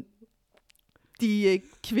de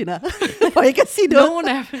kvinder. For ikke at sige noget. Nogen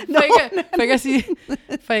af dem.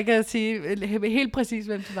 For ikke at sige helt præcis,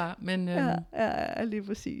 hvem det var. Men, ja, lige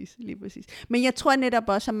præcis. Men jeg tror netop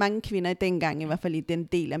også, at mange kvinder dengang, i hvert fald i den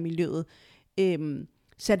del af miljøet,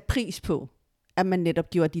 satte pris på, at man netop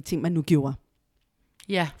gjorde de ting, man nu gjorde.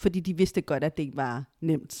 Ja. Fordi de vidste godt, at det ikke var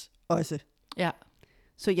nemt også. Ja.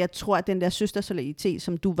 Så jeg tror, at den der søstersolidaritet,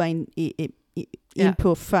 som du var inde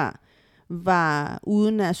på før, var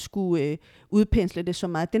uden at skulle udpensle det så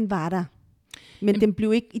meget, den var der. Men den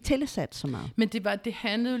blev ikke i tællesat så meget. Men det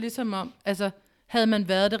handlede jo ligesom om, altså havde man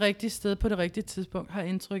været det rigtige sted på det rigtige tidspunkt, har jeg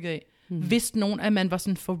indtryk af. Vidste nogen, at man var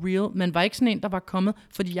sådan for real. Man var ikke sådan en, der var kommet.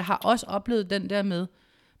 Fordi jeg har også oplevet den der med,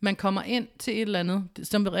 man kommer ind til et eller andet.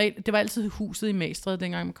 Det var altid huset i Magstræde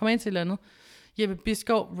dengang. Man kommer ind til et eller andet. Jeppe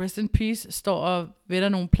Bisgaard, rest in peace, står og vender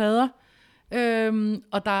nogle plader.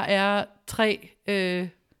 Og der er 3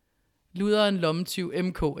 luder en lommetyv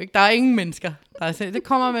MK. Ikke? Der er ingen mennesker. Det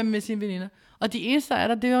kommer med sine veninder. Og de eneste, der er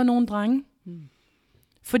der, det er nogle drenge.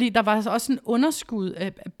 Fordi der var altså også en underskud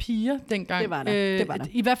af piger dengang. Det var der.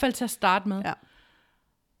 I hvert fald til at starte med. Ja.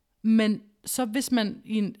 Men så hvis man,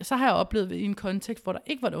 så har jeg oplevet i en kontekst, hvor der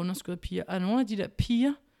ikke var et underskud af piger, og nogle af de der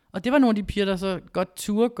piger, og det var nogle af de piger, der så godt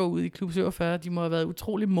turde gå ud i Klub 47, de må have været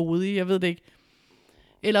utrolig modige, jeg ved det ikke.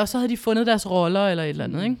 Eller så havde de fundet deres roller, eller et eller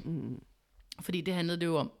andet, ikke? Fordi det handlede det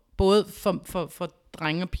jo om, både for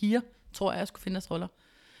drenge og piger, tror jeg skulle finde deres roller.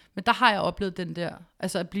 Men der har jeg oplevet den der,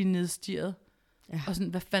 altså at blive nedstirret. Ja. Og sådan,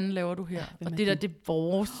 hvad fanden laver du her? Og det der, det er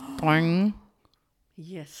vores drenge.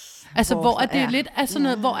 Yes. Altså, hvor at det er lidt af sådan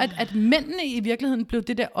noget, hvor at mændene i virkeligheden blev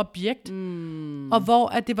det der objekt, og hvor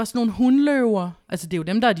at det var sådan nogle hundløver. Altså, det er jo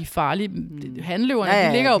dem, der er de farlige. Hanløverne,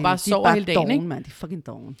 de ligger jo bare og sover hele dagen, ikke? De er fucking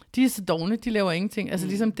dogne. De er så dogne, de laver ingenting. Altså,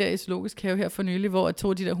 ligesom der i Zoologisk Have her for nylig, hvor 2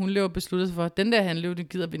 af de der hundeløver besluttede sig for, at den der hanløve, det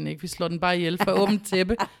gider vi den ikke. Vi slår den bare ihjel for åbent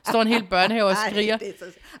tæppe. Står en hel børnehave og skriger.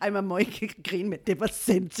 Man må ikke grine med, det var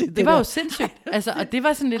sindssygt. Det var jo sindssygt. Altså, og det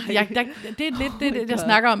var sådan lidt, det er lidt det, jeg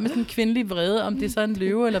snakker om med sådan en kvindelig vrede, om det er så en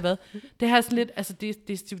løve eller hvad. Det her sådan lidt, altså,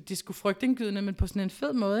 det er sgu frygtindgydende, men på sådan en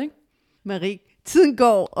fed måde, ikke? Marie, tiden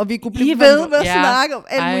går, og vi kunne blive ved med at snakke om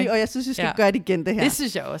alt muligt, og jeg synes, vi skal gøre det igen, det her. Det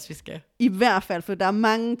synes jeg også, vi skal. I hvert fald, for der er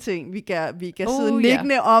mange ting, vi kan sidde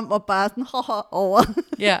nikkende om, og bare sådan over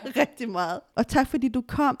rigtig meget. Og tak, fordi du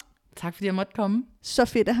kom. Tak, fordi jeg måtte komme. Så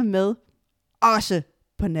fedt at have med, også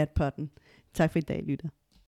på Natpotten. Tak for i dag, lytter.